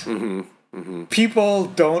use. People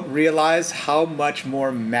don't realize how much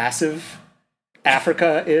more massive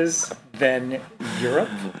Africa is than Europe.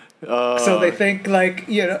 So they think like,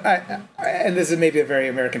 and this is maybe a very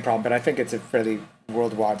American problem, but I think it's a fairly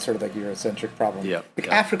worldwide sort of like Eurocentric problem.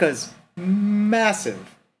 Africa is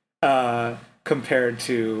massive compared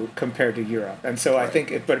to Europe. And so I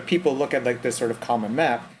think but people look at like this sort of common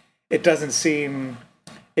map, it doesn't seem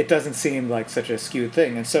like such a skewed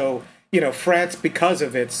thing. And so, France, because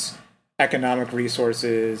of its economic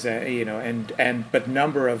resources, but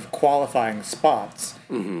number of qualifying spots,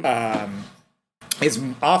 is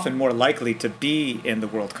often more likely to be in the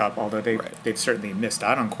World Cup, although they've certainly missed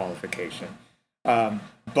out on qualification.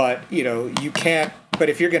 But you can't. But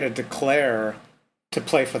if you're going to declare to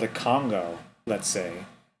play for the Congo, let's say,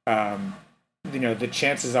 the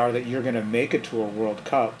chances are that you're going to make it to a World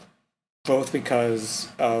Cup, both because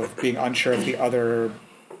of being unsure if the other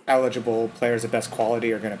eligible players of best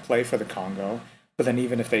quality are going to play for the Congo, but then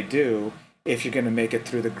even if they do, if you're going to make it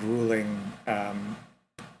through the grueling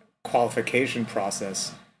qualification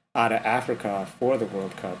process out of Africa for the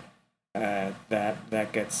World Cup, that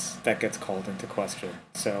gets called into question.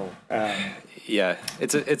 So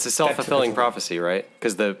it's a self-fulfilling prophecy, right?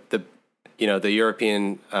 Because the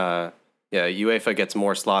European UEFA gets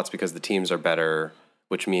more slots because the teams are better,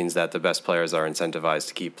 which means that the best players are incentivized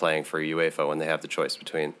to keep playing for UEFA when they have the choice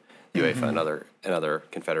between UEFA and other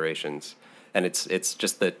confederations. And it's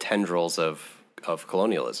just the tendrils of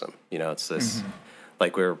colonialism. It's this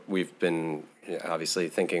like we've been obviously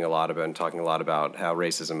thinking a lot about and talking a lot about how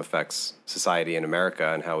racism affects society in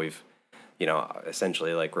America and how we've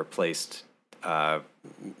essentially like replaced state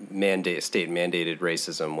mandated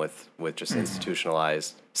racism with just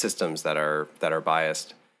institutionalized systems that are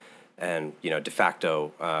biased and de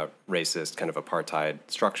facto racist kind of apartheid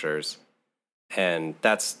structures. And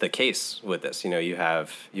that's the case with this. You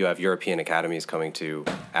have European academies coming to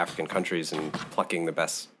African countries and plucking the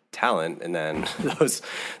best talent, and then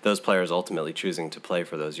those players ultimately choosing to play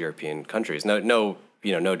for those European countries. No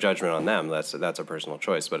judgment on them. That's a personal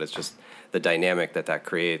choice, but it's just the dynamic that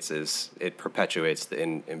creates it perpetuates the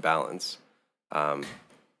imbalance.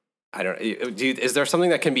 Is there something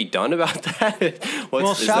that can be done about that?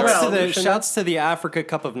 Shouts to the Africa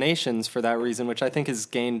Cup of Nations for that reason, which I think has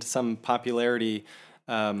gained some popularity.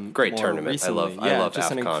 Great tournament. Recently. I love just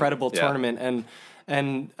AFCON. An incredible tournament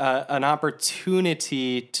and an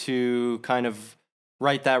opportunity to kind of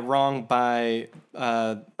right that wrong by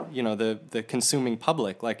the consuming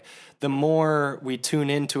public. Like the more we tune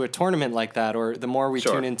into a tournament like that, or the more we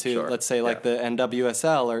tune into let's say like the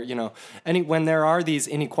NWSL, or when there are these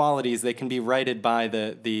inequalities, they can be righted by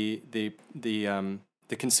the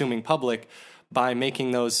consuming public by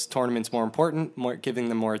making those tournaments more important, giving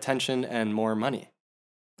them more attention and more money.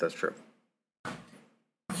 That's true.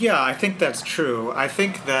 Yeah, I think that's true. I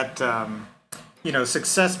think that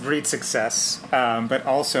success breeds success, but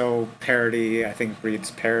also parity, I think, breeds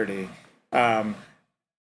parity.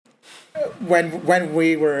 When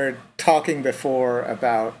we were talking before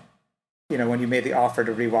about, when you made the offer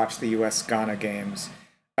to rewatch the U.S. Ghana games,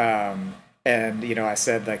 and I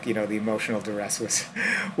said like the emotional duress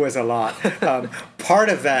was a lot. Part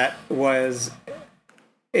of that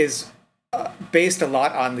is based a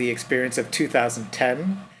lot on the experience of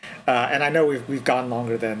 2010. And I know we've gone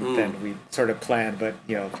longer than we sort of planned, but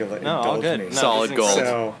if you'll indulge me. Solid gold.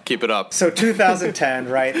 So, keep it up. So 2010,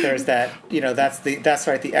 right? There's that. That's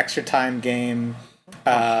right. The extra time game,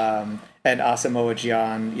 and Asamoah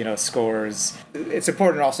Gyan, scores. It's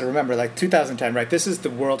important also to remember, like 2010, right? This is the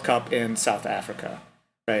World Cup in South Africa,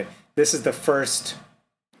 right? This is the first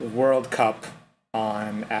World Cup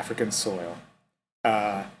on African soil.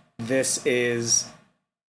 This is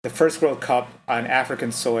the first World Cup on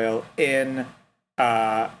African soil in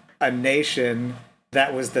a nation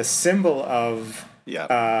that was the symbol of,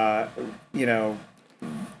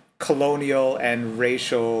 colonial and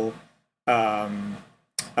racial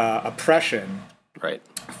oppression, right,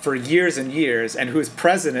 for years and years, and whose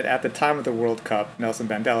president at the time of the World Cup, Nelson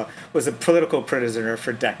Mandela, was a political prisoner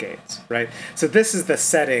for decades, right? So this is the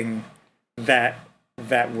setting that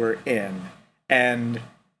we're in, and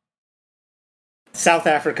South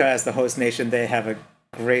Africa, as the host nation, they have a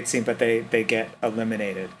great scene, but they get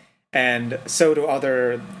eliminated. And so do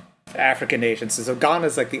other African nations. So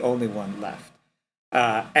Ghana's like the only one left.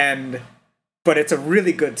 But it's a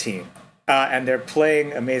really good team. and they're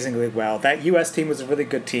playing amazingly well. That U.S. team was a really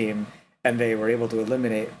good team, and they were able to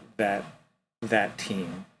eliminate that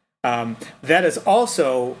team. That is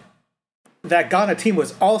also that Ghana team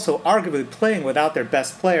was also arguably playing without their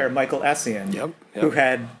best player, Michael Essien, who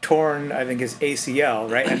had torn, I think, his ACL,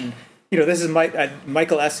 right? And this is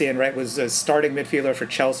Michael Essien, right? Was a starting midfielder for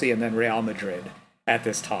Chelsea and then Real Madrid at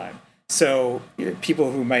this time. So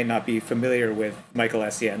people who might not be familiar with Michael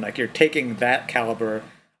Essien, like you're taking that caliber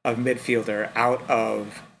of midfielder out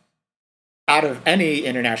of any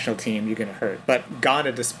international team, you're going to hurt. But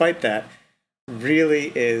Ghana, despite that,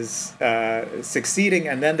 really is succeeding.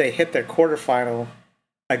 And then they hit their quarterfinal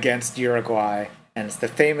against Uruguay, and it's the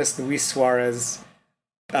famous Luis Suarez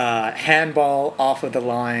handball off of the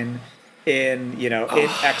line in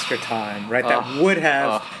extra time, right?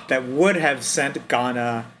 That would have sent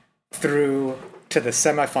Ghana through to the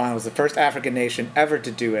semifinals, the first African nation ever to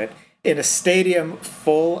do it, in a stadium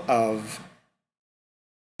full of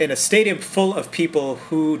people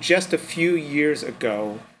who just a few years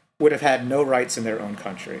ago would have had no rights in their own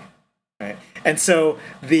country, right? And so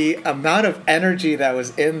the amount of energy that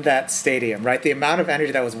was in that stadium, right? The amount of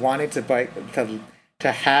energy that was wanting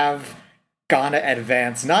to have Ghana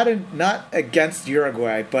advance, not against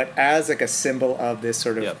Uruguay, but as like a symbol of this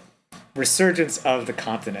sort of resurgence of the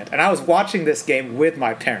continent. And I was watching this game with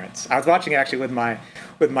my parents. I was watching it actually with my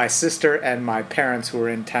sister and my parents who were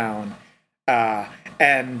in town.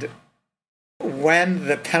 And when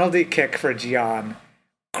the penalty kick for Gian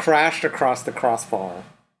crashed across the crossbar,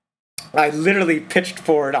 I literally pitched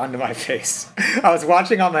forward onto my face. I was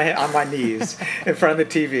watching on my knees in front of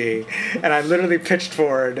the TV, and I literally pitched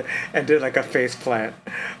forward and did like a face plant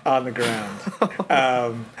on the ground,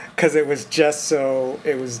 because it was just so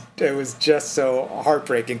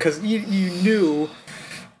heartbreaking. Because you knew,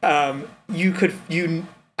 I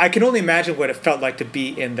can only imagine what it felt like to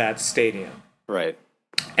be in that stadium, right?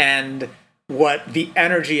 And what the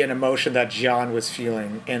energy and emotion that Gian was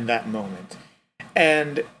feeling in that moment,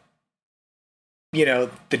 and the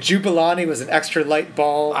Jubilani was an extra light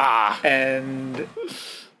ball, and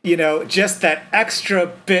just that extra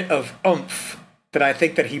bit of oomph that I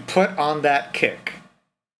think that he put on that kick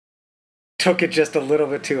took it just a little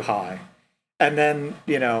bit too high. And then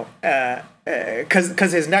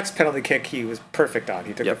because his next penalty kick he was perfect on.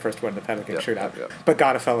 He took the first one, the penalty kick shootout, but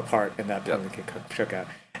Ghana fell apart in that penalty kick shootout.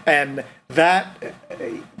 And that,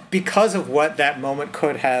 because of what that moment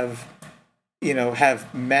could have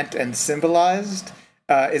meant and symbolized,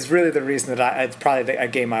 is really the reason that it's probably a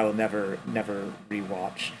game I will never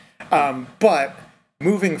rewatch. But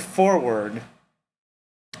moving forward,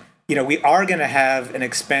 we are going to have an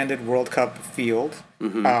expanded World Cup field.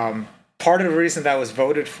 Mm-hmm. Part of the reason that was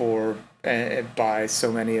voted for by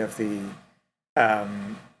so many of the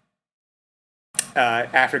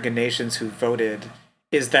African nations who voted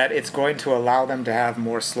is that it's going to allow them to have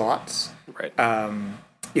more slots. Right.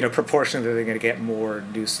 Proportionally, they're going to get more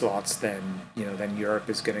new slots than Europe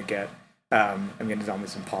is going to get. It's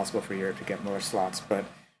almost impossible for Europe to get more slots, but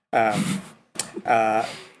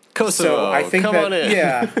Kosovo, so I think come on in.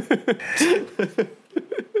 Yeah.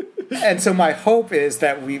 And so my hope is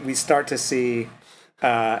that we start to see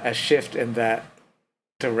a shift in that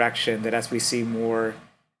direction. That as we see more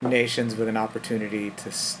nations with an opportunity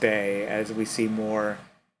to stay, as we see more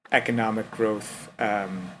economic growth.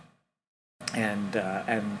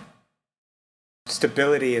 And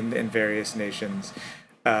stability in various nations,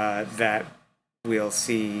 that we'll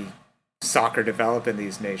see soccer develop in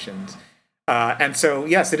these nations. And so,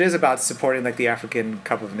 yes, it is about supporting like the African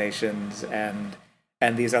Cup of Nations and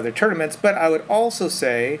these other tournaments. But I would also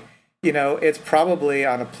say, it's probably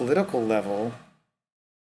on a political level,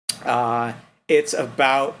 it's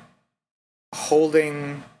about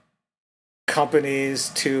holding companies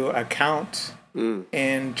to account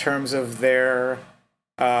in terms of their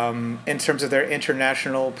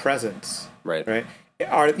international presence. Right.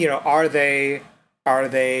 Are they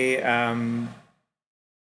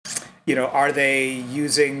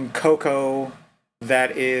using cocoa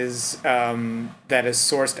that is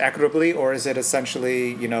sourced equitably, or is it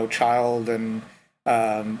essentially child and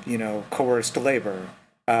coerced labor?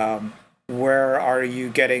 Where are you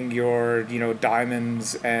getting your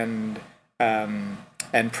diamonds and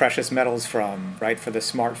precious metals from, right, for the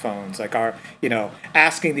smartphones? Like,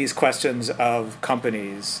 asking these questions of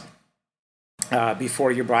companies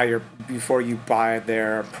before you buy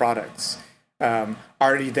their products. Is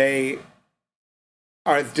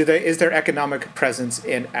their economic presence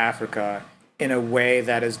in Africa in a way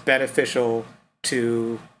that is beneficial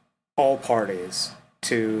to all parties,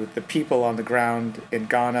 to the people on the ground in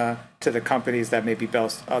Ghana, to the companies that may be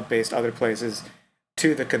based other places,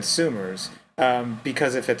 to the consumers,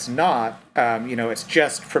 because if it's not, it's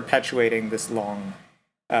just perpetuating this long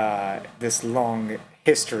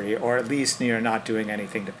history, or at least not doing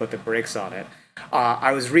anything to put the brakes on it.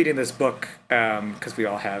 I was reading this book because we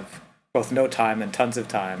all have both no time and tons of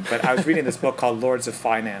time, but I was reading this book called Lords of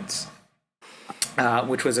Finance,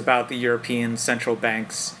 which was about the European central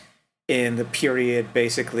banks in the period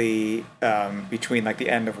basically between like the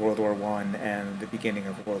end of World War I and the beginning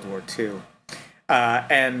of World War II.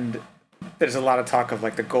 And there's a lot of talk of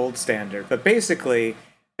like the gold standard, but basically,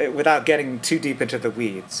 without getting too deep into the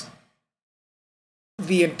weeds,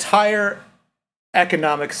 the entire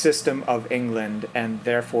economic system of England, and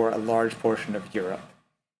therefore a large portion of Europe,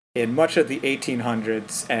 in much of the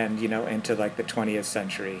 1800s and into like the 20th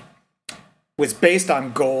century, was based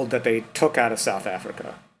on gold that they took out of South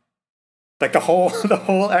Africa. Like the whole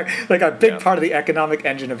like a big part of the economic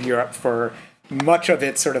engine of Europe for much of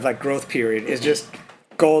its sort of like growth period is just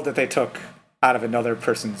gold that they took out of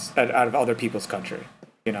out of other people's country.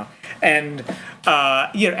 And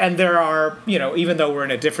and there are, even though we're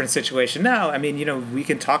in a different situation now, I mean, we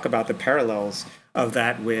can talk about the parallels of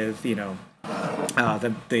that with, the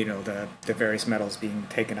various metals being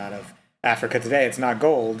taken out of Africa today. It's not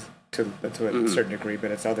gold to a certain degree,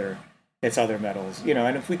 but it's other metals,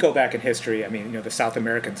 and if we go back in history, I mean, the South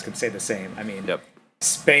Americans can say the same. I mean,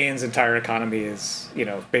 Spain's entire economy is,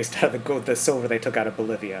 based out of the gold, the silver they took out of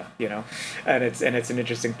Bolivia, and it's an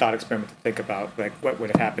interesting thought experiment to think about, like what would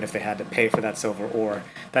have happened if they had to pay for that silver, or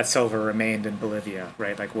that silver remained in Bolivia,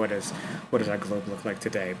 right? Like what does our globe look like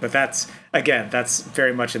today? But that's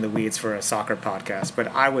very much in the weeds for a soccer podcast. But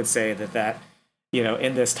I would say that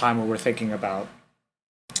in this time where we're thinking about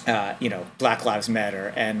Black Lives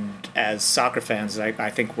Matter, and as soccer fans, I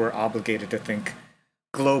think we're obligated to think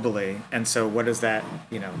globally. And so what does that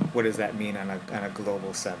mean on a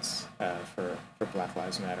global sense for Black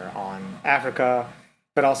Lives Matter on Africa,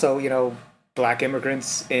 but also Black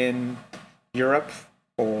immigrants in Europe,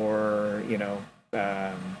 or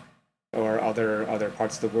or other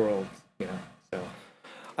parts of the world, so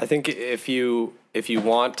I think if you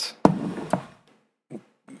want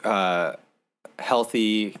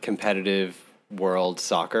healthy, competitive world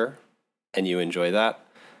soccer and you enjoy that,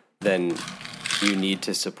 then you need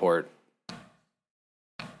to support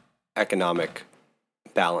economic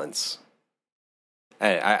balance.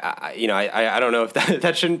 And I don't know if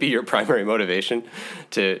that shouldn't be your primary motivation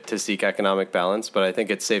to seek economic balance, but I think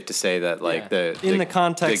it's safe to say that in the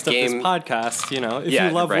context of this podcast, if you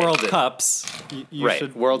love World Cups, you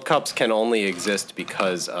should. World Cups can only exist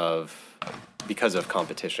because of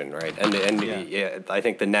competition, right? And I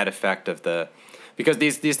think the net effect of because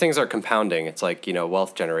these things are compounding. It's like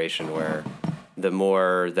wealth generation, where the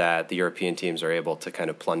more that the European teams are able to kind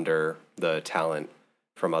of plunder the talent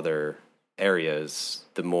from other areas,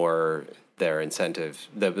 the more their incentive,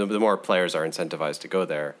 the more players are incentivized to go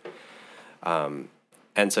there.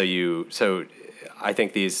 And so I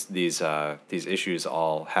think these issues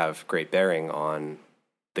all have great bearing on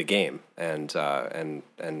the game and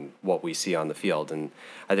what we see on the field. And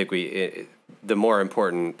I think the more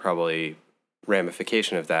important probably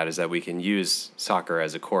ramification of that is that we can use soccer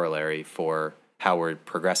as a corollary for how we're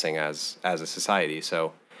progressing as a society.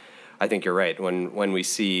 So I think you're right. When we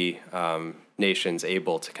see nations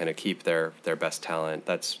able to kind of keep their best talent,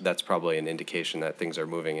 that's probably an indication that things are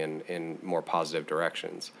moving in more positive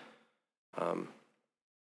directions.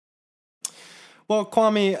 Well,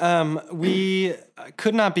 Kwame, we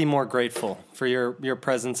could not be more grateful for your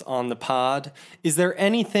presence on the pod. Is there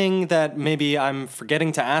anything that maybe I'm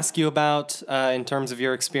forgetting to ask you about in terms of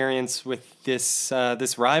your experience with this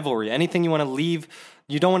rivalry? Anything you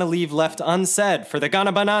don't want to leave left unsaid for the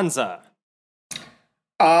Ghana Bonanza?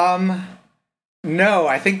 No,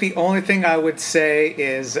 I think the only thing I would say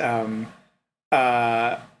is,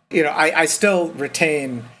 I still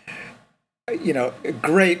retain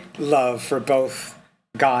great love for both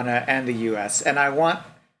Ghana and the U.S. and I want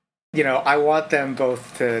them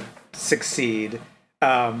both to succeed,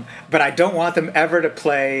 but I don't want them ever to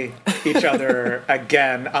play each other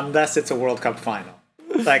again unless it's a World Cup final.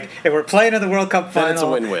 Like if we're playing in the World Cup final, then it's a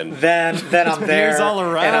win-win. Then I'm there, all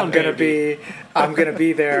around, and I'm gonna be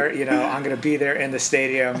there. I'm gonna be there in the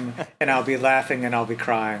stadium, and I'll be laughing and I'll be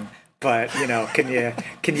crying. But can you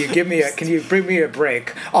bring me a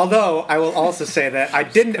break? Although I will also say that I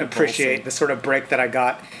didn't appreciate the sort of break that I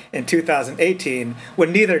got in 2018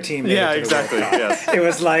 when neither team made it to the World Cup. Yes. It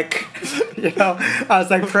was like, I was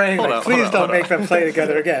like praying, please don't make them play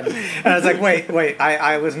together again. And I was like, wait,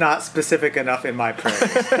 I was not specific enough in my prayers.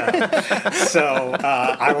 So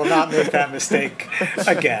I will not make that mistake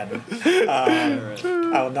again.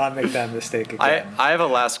 I will not make that mistake again. I have a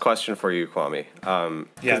last question for you, Kwame.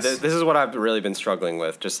 Yes. This is what I've really been struggling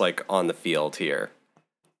with, just like on the field here.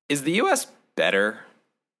 Is the U.S. better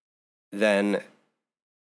than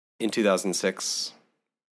in 2006?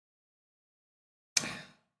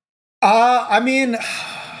 I mean,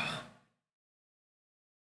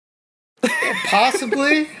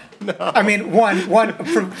 possibly. No. I mean, part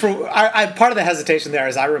of the hesitation there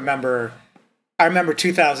is I remember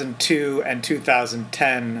 2002 and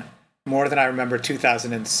 2010 more than I remember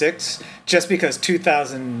 2006, just because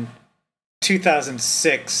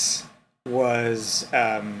 2006 was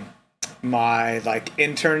my like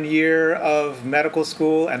intern year of medical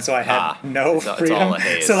school, and so I had no freedom.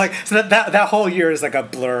 So that whole year is like a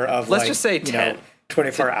blur of let's just say 10.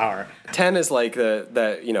 24 hour. 10 is like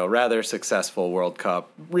the rather successful World Cup,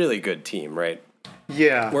 really good team, right?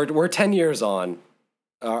 Yeah. We're 10 years on.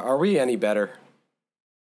 Are we any better?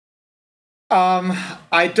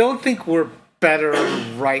 I don't think we're better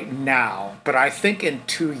right now, but I think in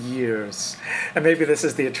 2 years, and maybe this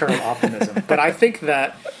is the eternal optimism, but I think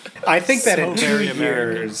that in 2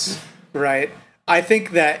 years, right? I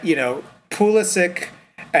think that Pulisic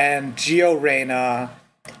and Gio Reyna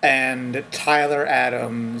and Tyler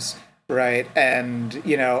Adams, right, and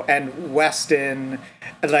and Weston,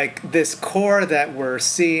 like this core that we're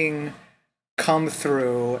seeing come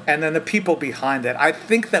through, and then the people behind it, I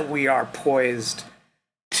think that we are poised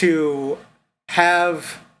to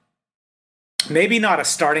have maybe not a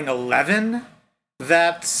starting 11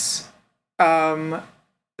 that's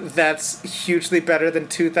hugely better than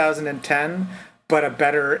 2010, but a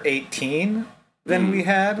better 18 than we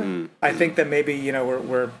had. I think that maybe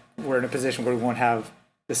we're in a position where we won't have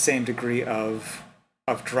the same degree of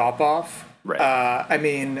drop off. Right. I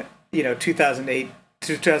mean,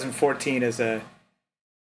 2014 is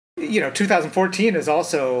 2014 is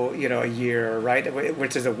also a year, right,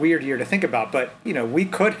 which is a weird year to think about, but we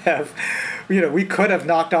could have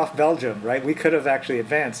knocked off Belgium, right? We could have actually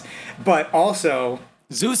advanced, but also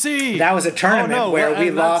Zusi, that was a tournament where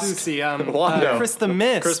we lost Zusi, Wanda. Chris the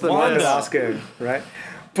Mist, Wanda. That's good, right?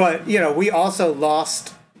 But we also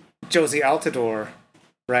lost Josie Altidore,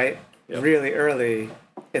 right? Yep. Really early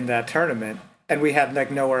in that tournament, and we had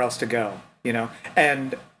like nowhere else to go,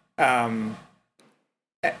 and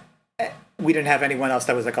we didn't have anyone else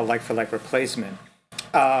that was like a like for like replacement.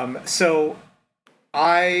 So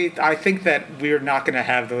I think that we're not going to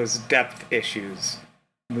have those depth issues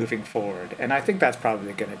moving forward, and I think that's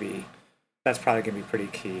probably going to be pretty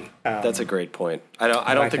key. That's a great point. I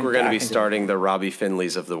don't think we're going to be starting the Robbie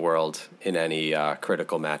Finleys of the world in any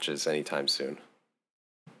critical matches anytime soon.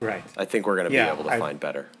 Right. I think we're going to be able to find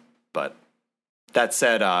better. But that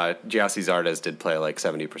said, Gyasi Zardes did play like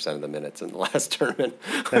 70% of the minutes in the last tournament.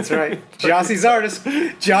 That's right. Gyasi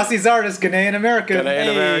Zardes, Ghanaian American.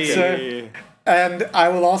 So, and I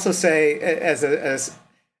will also say,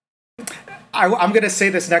 I'm going to say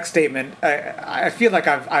this next statement. I feel like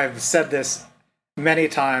I've said this many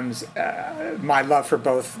times. My love for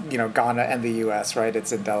both, Ghana and the U.S., right?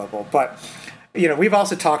 It's indelible. But we've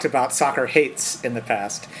also talked about soccer hates in the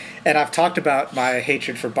past, and I've talked about my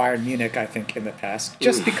hatred for Bayern Munich, I think, in the past,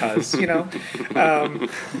 just because,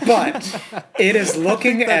 but it is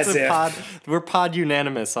looking as if we're pod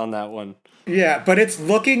unanimous on that one. Yeah, but it's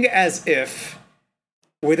looking as if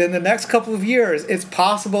within the next couple of years, it's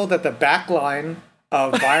possible that the back line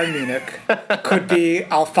of Bayern Munich could be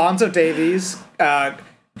Alphonso Davies,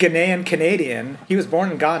 Ghanaian Canadian. He was born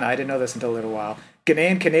in Ghana. I didn't know this until a little while.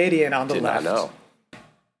 Ghanaian Canadian on the left. Did not know.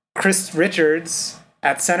 Chris Richards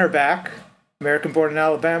at center back, American born in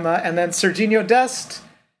Alabama, and then Serginho Dest,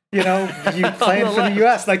 playing for the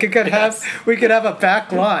U.S. Like we could have a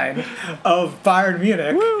back line of Bayern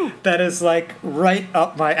Munich that is like right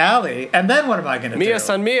up my alley. And then what am I going to do? Mia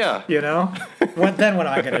San Mia. What am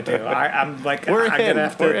I going to do? I'm like, we're going to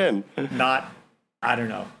have to in. not. I don't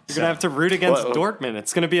know. You're going to have to root against Dortmund.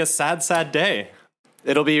 It's going to be a sad, sad day.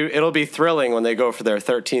 It'll be thrilling when they go for their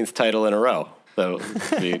 13th title in a row. So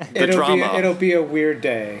the drama. It'll be a weird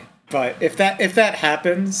day. But if that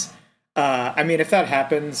happens, if that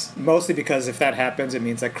happens, mostly because if that happens, it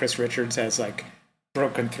means that Chris Richards has like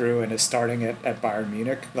broken through and is starting at Bayern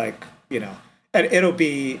Munich. Like and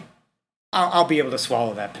I'll be able to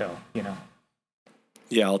swallow that pill.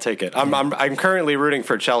 Yeah, I'll take it. I'm currently rooting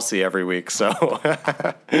for Chelsea every week, so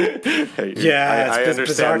Yeah, I it's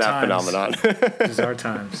bizarre understand that times. phenomenon. Bizarre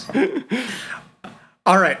times.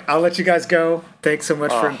 All right, I'll let you guys go. Thanks so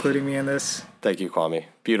much for including me in this. Thank you, Kwame.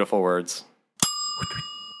 Beautiful words.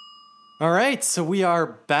 All right, so we are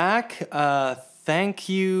back. Thank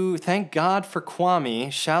God for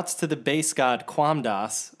Kwame. Shouts to the base god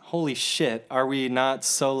Kwamdas. Holy shit, are we not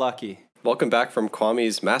so lucky? Welcome back from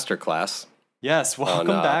Kwame's masterclass Yes,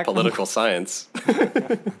 welcome on back. political science.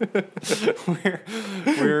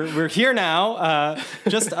 We're here now,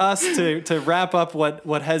 just us to wrap up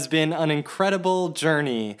what has been an incredible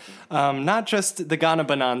journey, not just the Ghana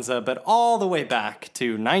Bonanza, but all the way back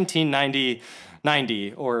to 1990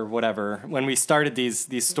 or whatever, when we started these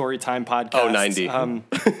Storytime podcasts. 90.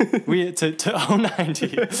 We to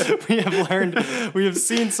 90. We have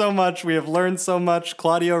seen so much, we have learned so much.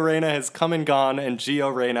 Claudio Reyna has come and gone, and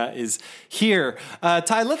Gio Reyna is here.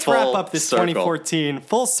 Ty, let's wrap Full up this circle. 2014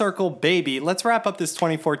 full circle, baby. Let's wrap up this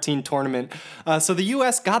 2014 tournament. So the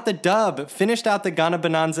U.S. got the dub, finished out the Ghana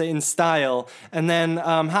Bonanza in style, and then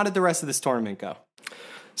how did the rest of this tournament go?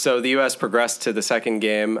 So the U.S. progressed to the second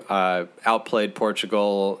game, outplayed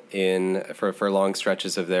Portugal for long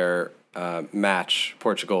stretches of their match.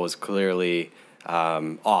 Portugal was clearly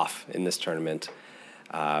off in this tournament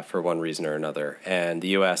for one reason or another, and the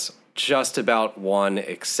U.S. just about won,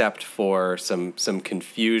 except for some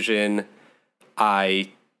confusion.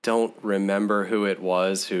 I don't remember who it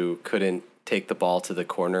was who couldn't take the ball to the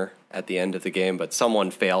corner at the end of the game, but someone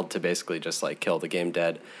failed to basically just like kill the game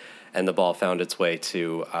dead. And the ball found its way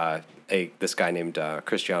to this guy named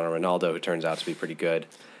Cristiano Ronaldo, who turns out to be pretty good.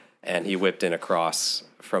 And he whipped in a cross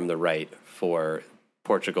from the right for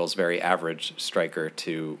Portugal's very average striker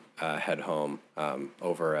to head home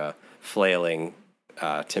over a flailing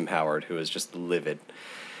Tim Howard, who was just livid.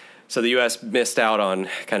 So the U.S. missed out on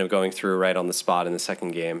kind of going through right on the spot in the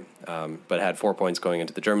second game, but had 4 points going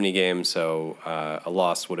into the Germany game, so a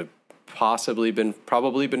loss would have probably been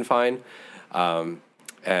fine.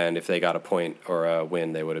 And if they got a point or a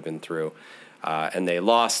win, they would have been through. And they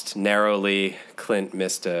lost narrowly. Clint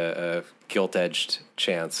missed a gilt-edged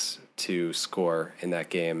chance to score in that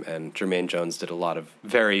game, and Jermaine Jones did a lot of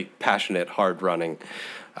very passionate, hard running,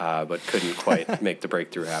 but couldn't quite make the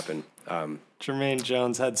breakthrough happen. Jermaine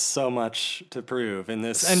Jones had so much to prove in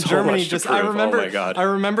this, and So Germany much to just. prove. I remember. Oh my God. I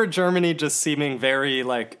remember Germany just seeming very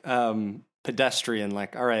like pedestrian.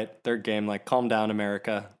 Like, all right, third game. Like, calm down,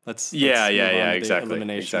 America. Let's move on to the exactly.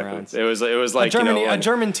 elimination rounds. It was like a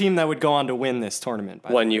German team that would go on to win this tournament.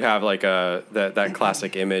 When you have like that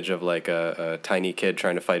classic image of like a tiny kid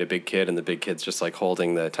trying to fight a big kid, and the big kid's just like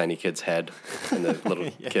holding the tiny kid's head, and the little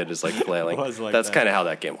kid is like flailing. It was like That's that. kind of how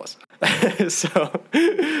that game was.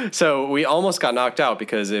 So we almost got knocked out,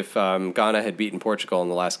 because if Ghana had beaten Portugal in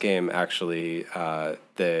the last game, actually, I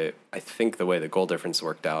think the way the goal difference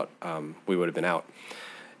worked out, we would have been out.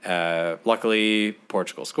 Luckily,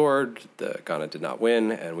 Portugal scored. Ghana did not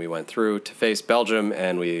win, and we went through to face Belgium,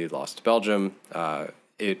 and we lost to Belgium.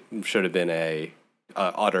 It should have been a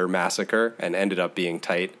utter massacre, and ended up being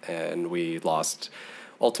tight, and we lost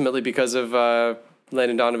ultimately because of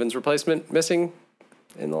Landon Donovan's replacement missing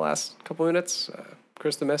in the last couple minutes.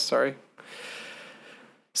 Chris the Miss, sorry.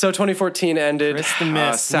 So 2014 ended Chris the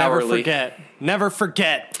Miss. sourly. Never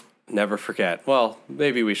forget. Never forget. Well,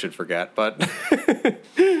 maybe we should forget, but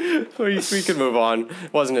we could move on.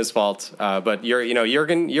 It wasn't his fault. But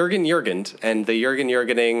Jurgen, and the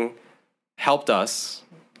Jurgening helped us,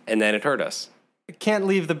 and then it hurt us. Can't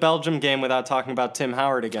leave the Belgium game without talking about Tim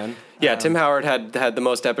Howard again. Yeah, Tim Howard had the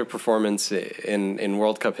most epic performance in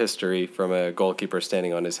World Cup history from a goalkeeper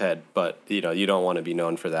standing on his head. But you don't want to be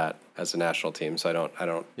known for that as a national team, so I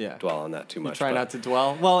don't dwell on that too much. Try not to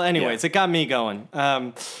dwell. Well, anyways, it got me going.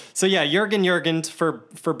 So yeah, Jurgen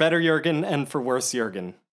for better Jurgen and for worse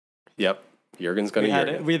Jurgen. Yep. Jurgen's going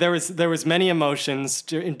to Jurgen. There was many emotions.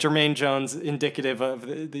 Jermaine Jones, indicative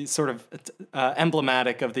of the sort of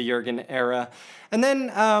emblematic of the Jurgen era. And then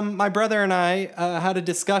my brother and I had a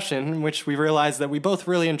discussion in which we realized that we both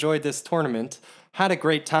really enjoyed this tournament, had a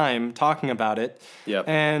great time talking about it. Yep.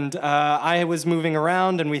 And I was moving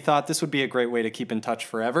around, and we thought this would be a great way to keep in touch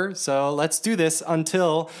forever. So let's do this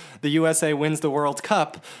until the USA wins the World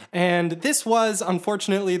Cup. And this was,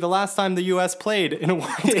 unfortunately, the last time the US played in a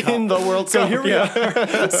World Cup. In the World Cup, Here we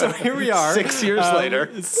are. So here we are. 6 years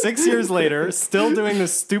later. 6 years later, still doing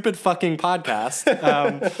this stupid fucking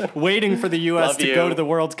podcast, waiting for the US to go to the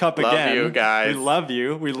World Cup Love again. you guys. We love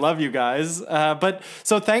you. We love you guys. But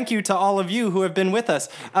so thank you to all of you who have been been with us.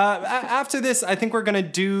 After this, I think we're gonna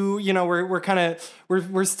do.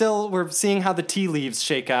 We're seeing how the tea leaves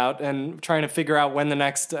shake out and trying to figure out when the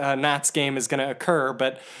next Nats game is gonna occur.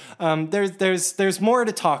 But there's more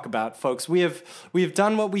to talk about, folks. We have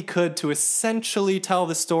done what we could to essentially tell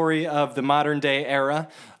the story of the modern day era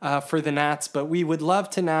for the Nats, but we would love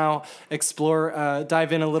to now explore,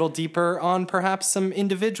 dive in a little deeper on perhaps some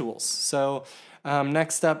individuals. So.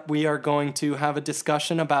 Next up, we are going to have a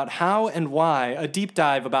discussion about a deep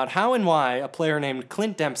dive about how and why a player named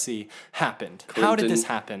Clint Dempsey happened. How did this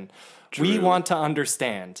happen? We want to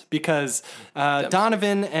understand because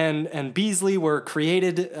Donovan and Beasley were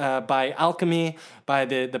created by alchemy, by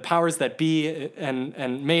the powers that be,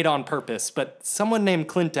 and made on purpose. But someone named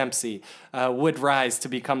Clint Dempsey would rise to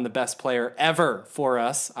become the best player ever for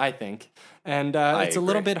us, I think. And it's a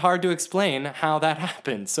little bit hard to explain how that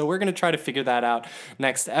happened. So we're going to try to figure that out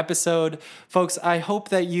next episode. Folks, I hope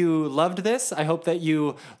that you loved this. I hope that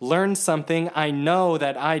you learned something. I know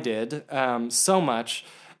that I did so much.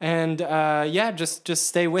 And just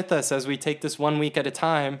stay with us as we take this 1 week at a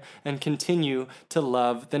time and continue to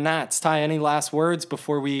love the Nats. Ty, any last words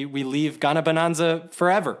before we leave Ghana Bonanza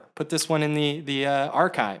forever? Put this one in the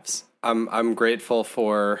archives. I'm grateful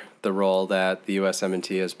for the role that the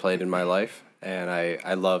USMNT has played in my life, and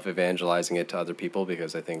I love evangelizing it to other people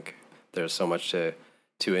because I think there's so much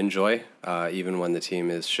to enjoy, even when the team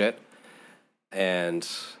is shit. And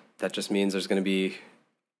that just means there's going to be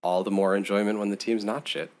all the more enjoyment when the team's not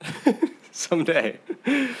shit someday.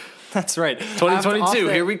 That's right. 2022,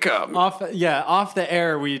 here we come. Off the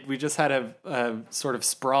air, we just had a sort of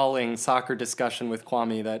sprawling soccer discussion with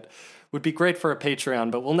Kwame that would be great for a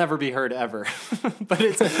Patreon, but will never be heard ever.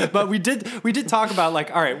 but we did talk about,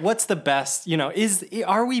 like, all right, what's the best?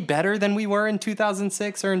 Are we better than we were in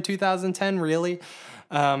 2006 or in 2010? Really?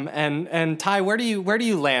 And Ty, where do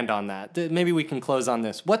you land on that? Maybe we can close on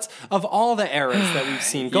this. What's, of all the eras that we've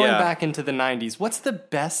seen going back into the 90s, what's the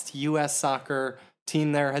best U.S. soccer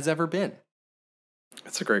team there has ever been?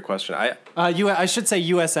 That's a great question. I should say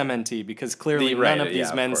USMNT because clearly none of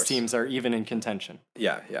these men's course. teams are even in contention.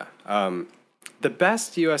 Yeah. The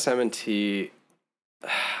best USMNT,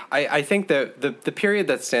 I think the period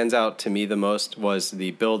that stands out to me the most was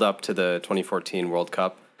the build up to the 2014 World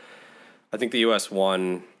Cup. I think the U.S.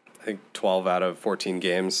 won, 12 out of 14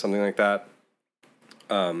 games, something like that.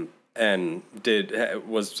 And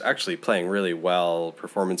was actually playing really well.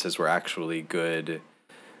 Performances were actually good.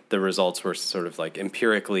 The results were sort of like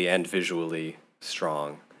empirically and visually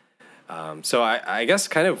strong. So I guess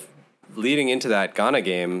kind of leading into that Ghana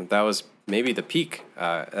game, that was maybe the peak.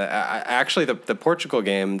 Actually, the Portugal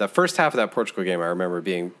game, the first half of that Portugal game, I remember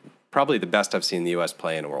being probably the best I've seen the U.S.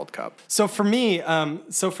 play in a World Cup. So for me,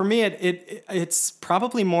 it's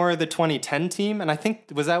probably more the 2010 team, and I think,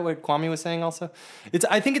 was that what Kwame was saying also?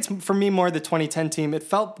 I think it's for me more the 2010 team. It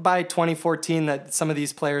felt by 2014 that some of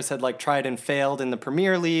these players had like tried and failed in the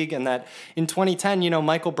Premier League, and that in 2010,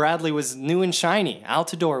 Michael Bradley was new and shiny,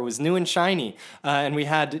 Altidore was new and shiny, and we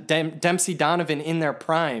had Dempsey, Donovan in their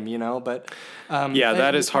prime, But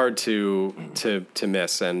that is hard to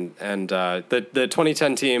miss, and the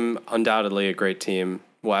 2010 team, undoubtedly a great team.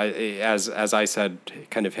 Well, as I said,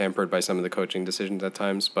 kind of hampered by some of the coaching decisions at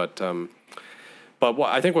times, but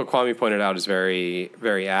I think what Kwame pointed out is very,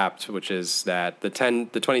 very apt, which is that the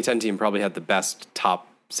 2010 team probably had the best top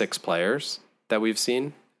 6 players that we've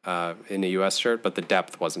seen in a U.S. shirt, but the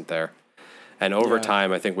depth wasn't there. And over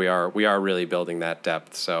time, I think we are really building that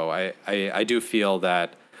depth. So I do feel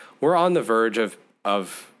that we're on the verge of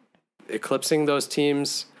eclipsing those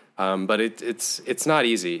teams. But it's not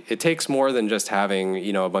easy. It takes more than just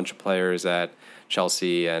having a bunch of players at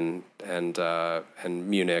Chelsea and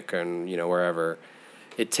Munich and wherever.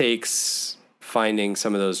 It takes finding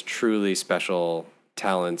some of those truly special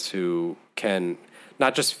talents who can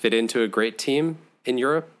not just fit into a great team in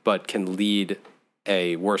Europe, but can lead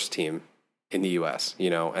a worse team in the U.S.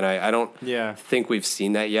 And I don't think we've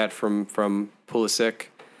seen that yet from Pulisic,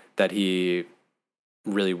 that he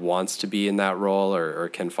really wants to be in that role or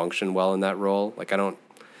can function well in that role. Like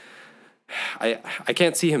I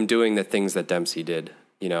can't see him doing the things that Dempsey did,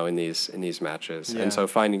 in these matches. Yeah. And so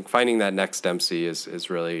finding that next Dempsey is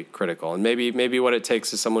really critical. And maybe what it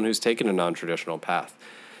takes is someone who's taken a non-traditional path.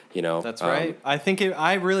 That's right.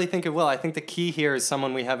 I really think it will. I think the key here is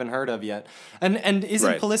someone we haven't heard of yet. And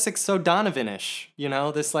isn't Pulisic so Donovan-ish?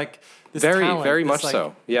 This very, talent, very much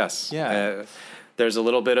so. Yes. Yeah. There's a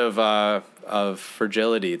little bit of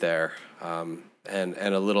fragility there, and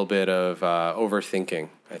a little bit of overthinking,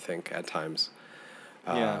 I think, at times.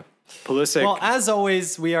 Pulisic. Well, as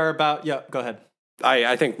always, we are about. Yeah, go ahead.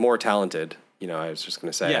 I think more talented, I was just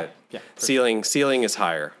going to say it. Yeah. Ceiling is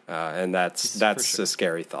higher, and that's sure. a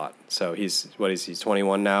scary thought. So he's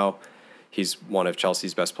 21 now. He's one of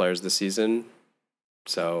Chelsea's best players this season.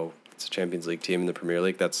 So it's a Champions League team in the Premier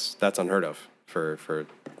League. That's unheard of for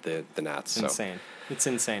the Nats. So. Insane. It's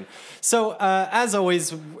insane. So, as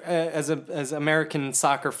always, as American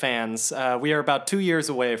soccer fans, we are about 2 years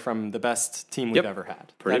away from the best team we've ever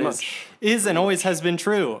had. Pretty That much. is and always has been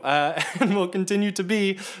true, and will continue to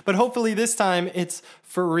be. But hopefully this time it's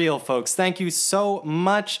for real, folks. Thank you so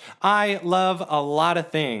much. I love a lot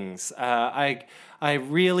of things. I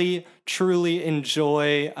really, truly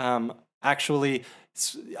enjoy actually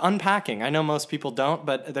unpacking. I know most people don't,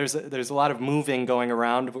 but there's a lot of moving going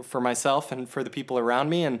around for myself and for the people around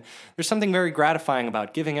me, and there's something very gratifying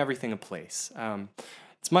about giving everything a place.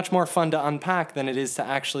 It's much more fun to unpack than it is to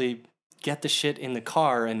actually get the shit in the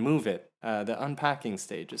car and move it. The unpacking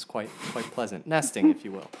stage is quite pleasant, nesting, if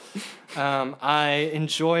you will. I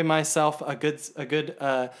enjoy myself a good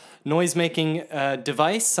noise-making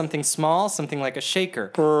device, something small, something like a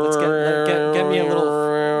shaker. Let's get me a little,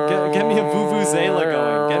 get me a vuvuzela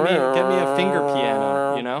going. Get me a finger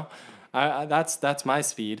piano. You know, that's my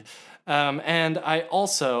speed. And I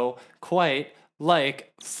also quite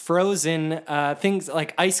like frozen things,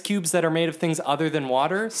 like ice cubes that are made of things other than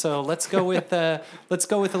water. So let's go with a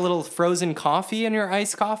little frozen coffee in your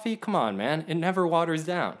iced coffee. Come on, man, it never waters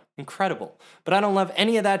down. Incredible. But I don't love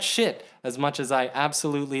any of that shit as much as I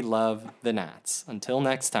absolutely love the Nats. Until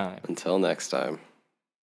next time. Until next time.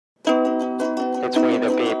 It's we the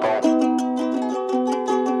people.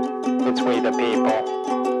 It's we the people.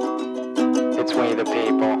 It's we the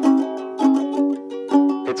people.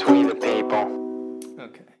 It's we the people.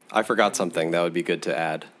 Okay. I forgot something that would be good to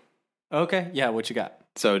add. Okay. Yeah. What you got?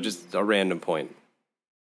 So just a random point.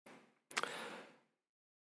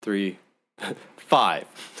 3, 5,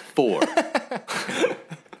 4.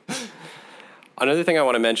 Another thing I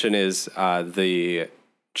want to mention is the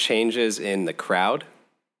changes in the crowd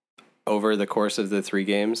over the course of the 3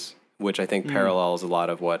 games, which I think parallels a lot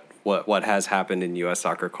of what has happened in U.S.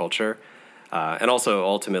 soccer culture, and also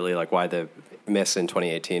ultimately like why the miss in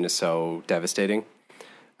 2018 is so devastating.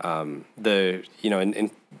 In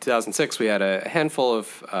 2006 we had a handful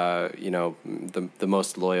of the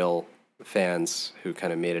most loyal fans who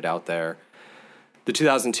kind of made it out there. The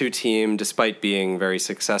 2002 team, despite being very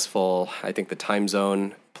successful, I think the time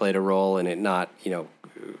zone played a role in it not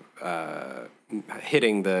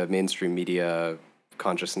hitting the mainstream media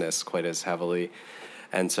consciousness quite as heavily.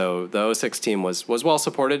 And so the 06 team was well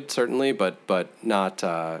supported, certainly, but not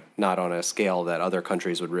on a scale that other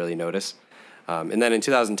countries would really notice. And then in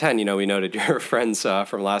 2010, we noted your friends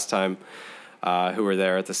from last time who were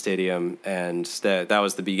there at the stadium, and that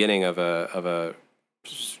was the beginning of a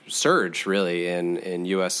surge, really, in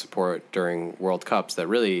U.S. support during World Cups that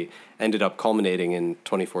really ended up culminating in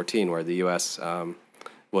 2014, where the U.S.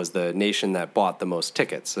 Was the nation that bought the most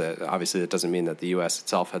tickets. Obviously, that doesn't mean that the U.S.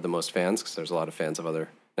 itself had the most fans, because there's a lot of fans of other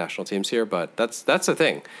national teams here, but that's a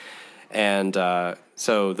thing. And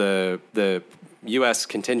so the U.S.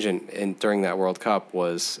 contingent during that World Cup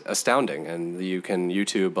was astounding, and you can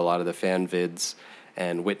YouTube a lot of the fan vids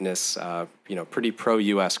and witness pretty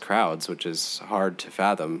pro-U.S. crowds, which is hard to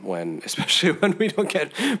fathom especially when we don't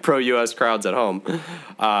get pro-U.S. crowds at home.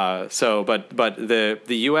 But the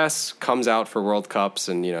U.S. comes out for World Cups,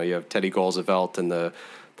 and you have Teddy Roosevelt and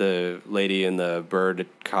the lady in the bird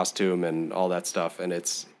costume and all that stuff, and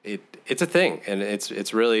it's a thing, and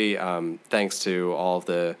it's really thanks to all of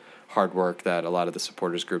the hard work that a lot of the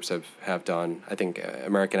supporters groups have done. I think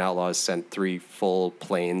American Outlaws sent 3 full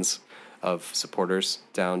planes of supporters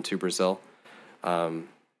down to Brazil.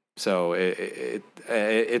 So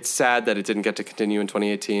it's sad that it didn't get to continue in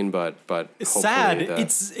 2018 , but it's sad.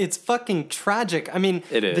 It's fucking tragic. I mean,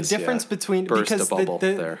 it is, the difference between burst because a bubble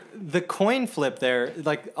there. The coin flip there,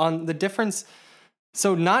 like on the difference.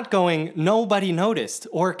 So not going, nobody noticed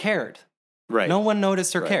or cared. Right. No one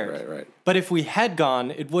noticed or cared. Right. But if we had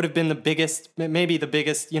gone, it would have been maybe the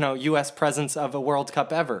biggest, U.S. presence of a World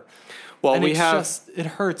Cup ever. Well, and it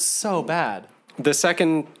hurts so Mm. bad. The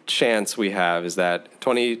second chance we have is that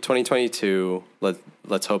 2022,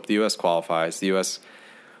 let's hope the U.S. qualifies. The U.S.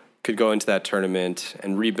 could go into that tournament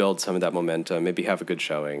and rebuild some of that momentum, maybe have a good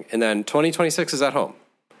showing. And then 2026 is at home.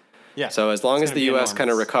 Yeah. So as long as the U.S. enormous.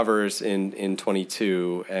 kind of recovers in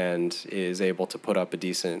 22 and is able to put up a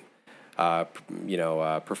decent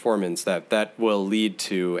performance, that will lead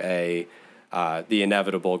to the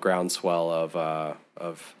inevitable groundswell of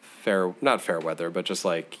not fair weather, but just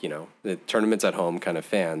like the tournaments at home kind of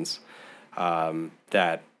fans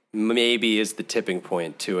that maybe is the tipping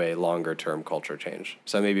point to a longer term culture change.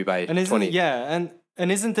 So maybe by 20. And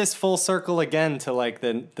isn't this full circle again to like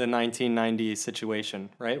the 1990 situation,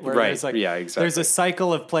 right? Where Right. there's like, Yeah, exactly. There's a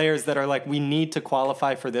cycle of players that are like, we need to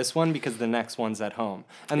qualify for this one because the next one's at home.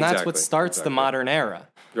 And that's what Exactly, starts the exactly. modern era.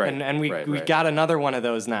 Right, And we right. got another one of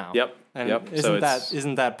those now. Yep, And yep. So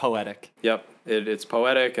isn't that poetic? Yep, it's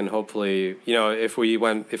poetic, and hopefully, if we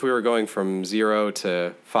were going from 0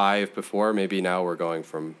 to 5 before, maybe now we're going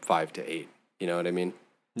from 5 to 8. You know what I mean?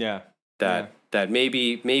 Yeah. That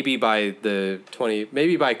maybe by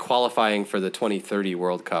qualifying for the 2030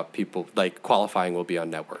 World Cup, people like qualifying will be on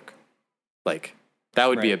network. Like that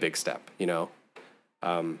would be Right. a big step.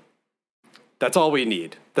 That's all we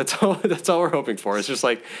need. That's all we're hoping for. It's just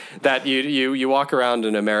like that you walk around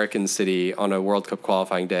an American city on a World Cup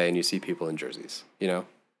qualifying day and you see people in jerseys,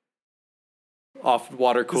 off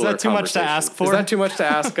water cooler. Is that too much to ask for? Is that too much to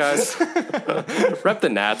ask, guys? Rep the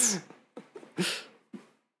Nats.